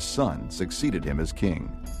 his son, succeeded him as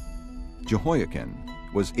king. Jehoiakim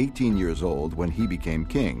was 18 years old when he became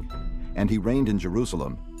king, and he reigned in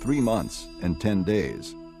Jerusalem 3 months and 10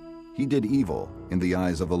 days. He did evil in the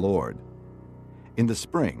eyes of the Lord. In the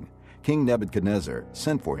spring, King Nebuchadnezzar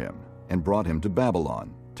sent for him and brought him to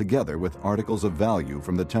Babylon, together with articles of value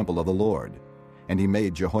from the temple of the Lord. And he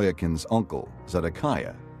made Jehoiakim's uncle,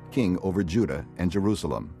 Zedekiah, king over Judah and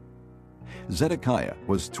Jerusalem. Zedekiah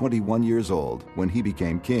was 21 years old when he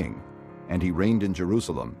became king, and he reigned in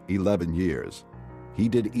Jerusalem 11 years. He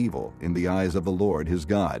did evil in the eyes of the Lord his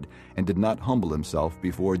God, and did not humble himself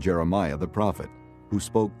before Jeremiah the prophet, who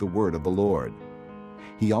spoke the word of the Lord.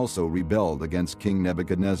 He also rebelled against King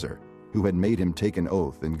Nebuchadnezzar, who had made him take an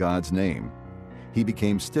oath in God's name. He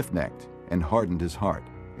became stiff-necked and hardened his heart,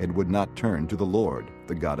 and would not turn to the Lord,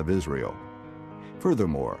 the God of Israel.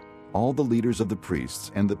 Furthermore, all the leaders of the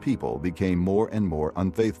priests and the people became more and more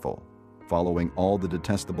unfaithful, following all the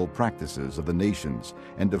detestable practices of the nations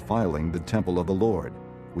and defiling the temple of the Lord,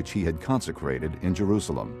 which he had consecrated in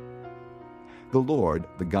Jerusalem. The Lord,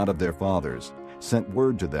 the God of their fathers, sent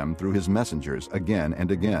word to them through his messengers again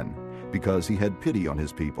and again, because he had pity on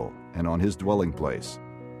his people and on his dwelling place.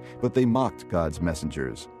 But they mocked God's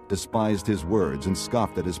messengers, despised his words, and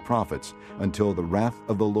scoffed at his prophets, until the wrath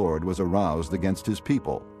of the Lord was aroused against his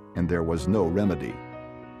people, and there was no remedy.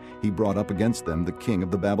 He brought up against them the king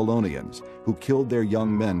of the Babylonians, who killed their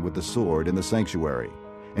young men with the sword in the sanctuary,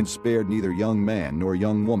 and spared neither young man nor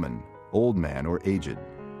young woman, old man or aged.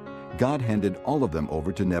 God handed all of them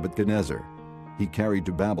over to Nebuchadnezzar. He carried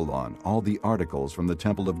to Babylon all the articles from the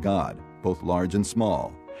temple of God, both large and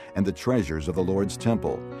small, and the treasures of the Lord's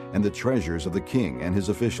temple, and the treasures of the king and his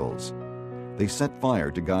officials. They set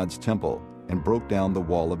fire to God's temple and broke down the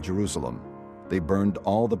wall of Jerusalem. They burned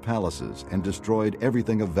all the palaces and destroyed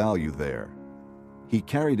everything of value there. He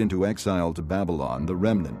carried into exile to Babylon the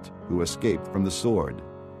remnant who escaped from the sword,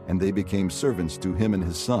 and they became servants to him and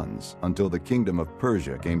his sons until the kingdom of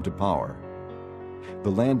Persia came to power.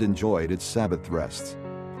 The land enjoyed its Sabbath rests.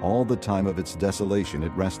 All the time of its desolation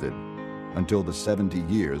it rested, until the 70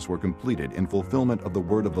 years were completed in fulfillment of the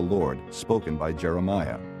word of the Lord spoken by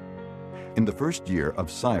Jeremiah. In the first year of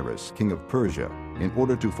Cyrus, king of Persia, in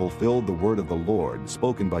order to fulfill the word of the Lord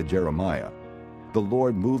spoken by Jeremiah, the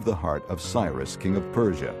Lord moved the heart of Cyrus, king of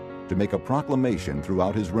Persia, to make a proclamation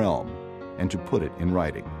throughout his realm and to put it in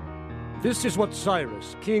writing. This is what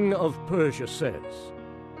Cyrus, king of Persia, says.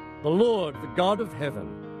 The Lord, the God of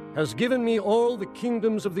heaven, has given me all the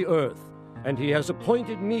kingdoms of the earth, and he has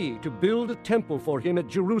appointed me to build a temple for him at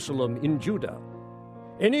Jerusalem in Judah.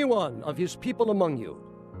 Any one of his people among you,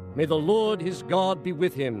 may the Lord his God be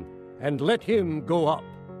with him, and let him go up.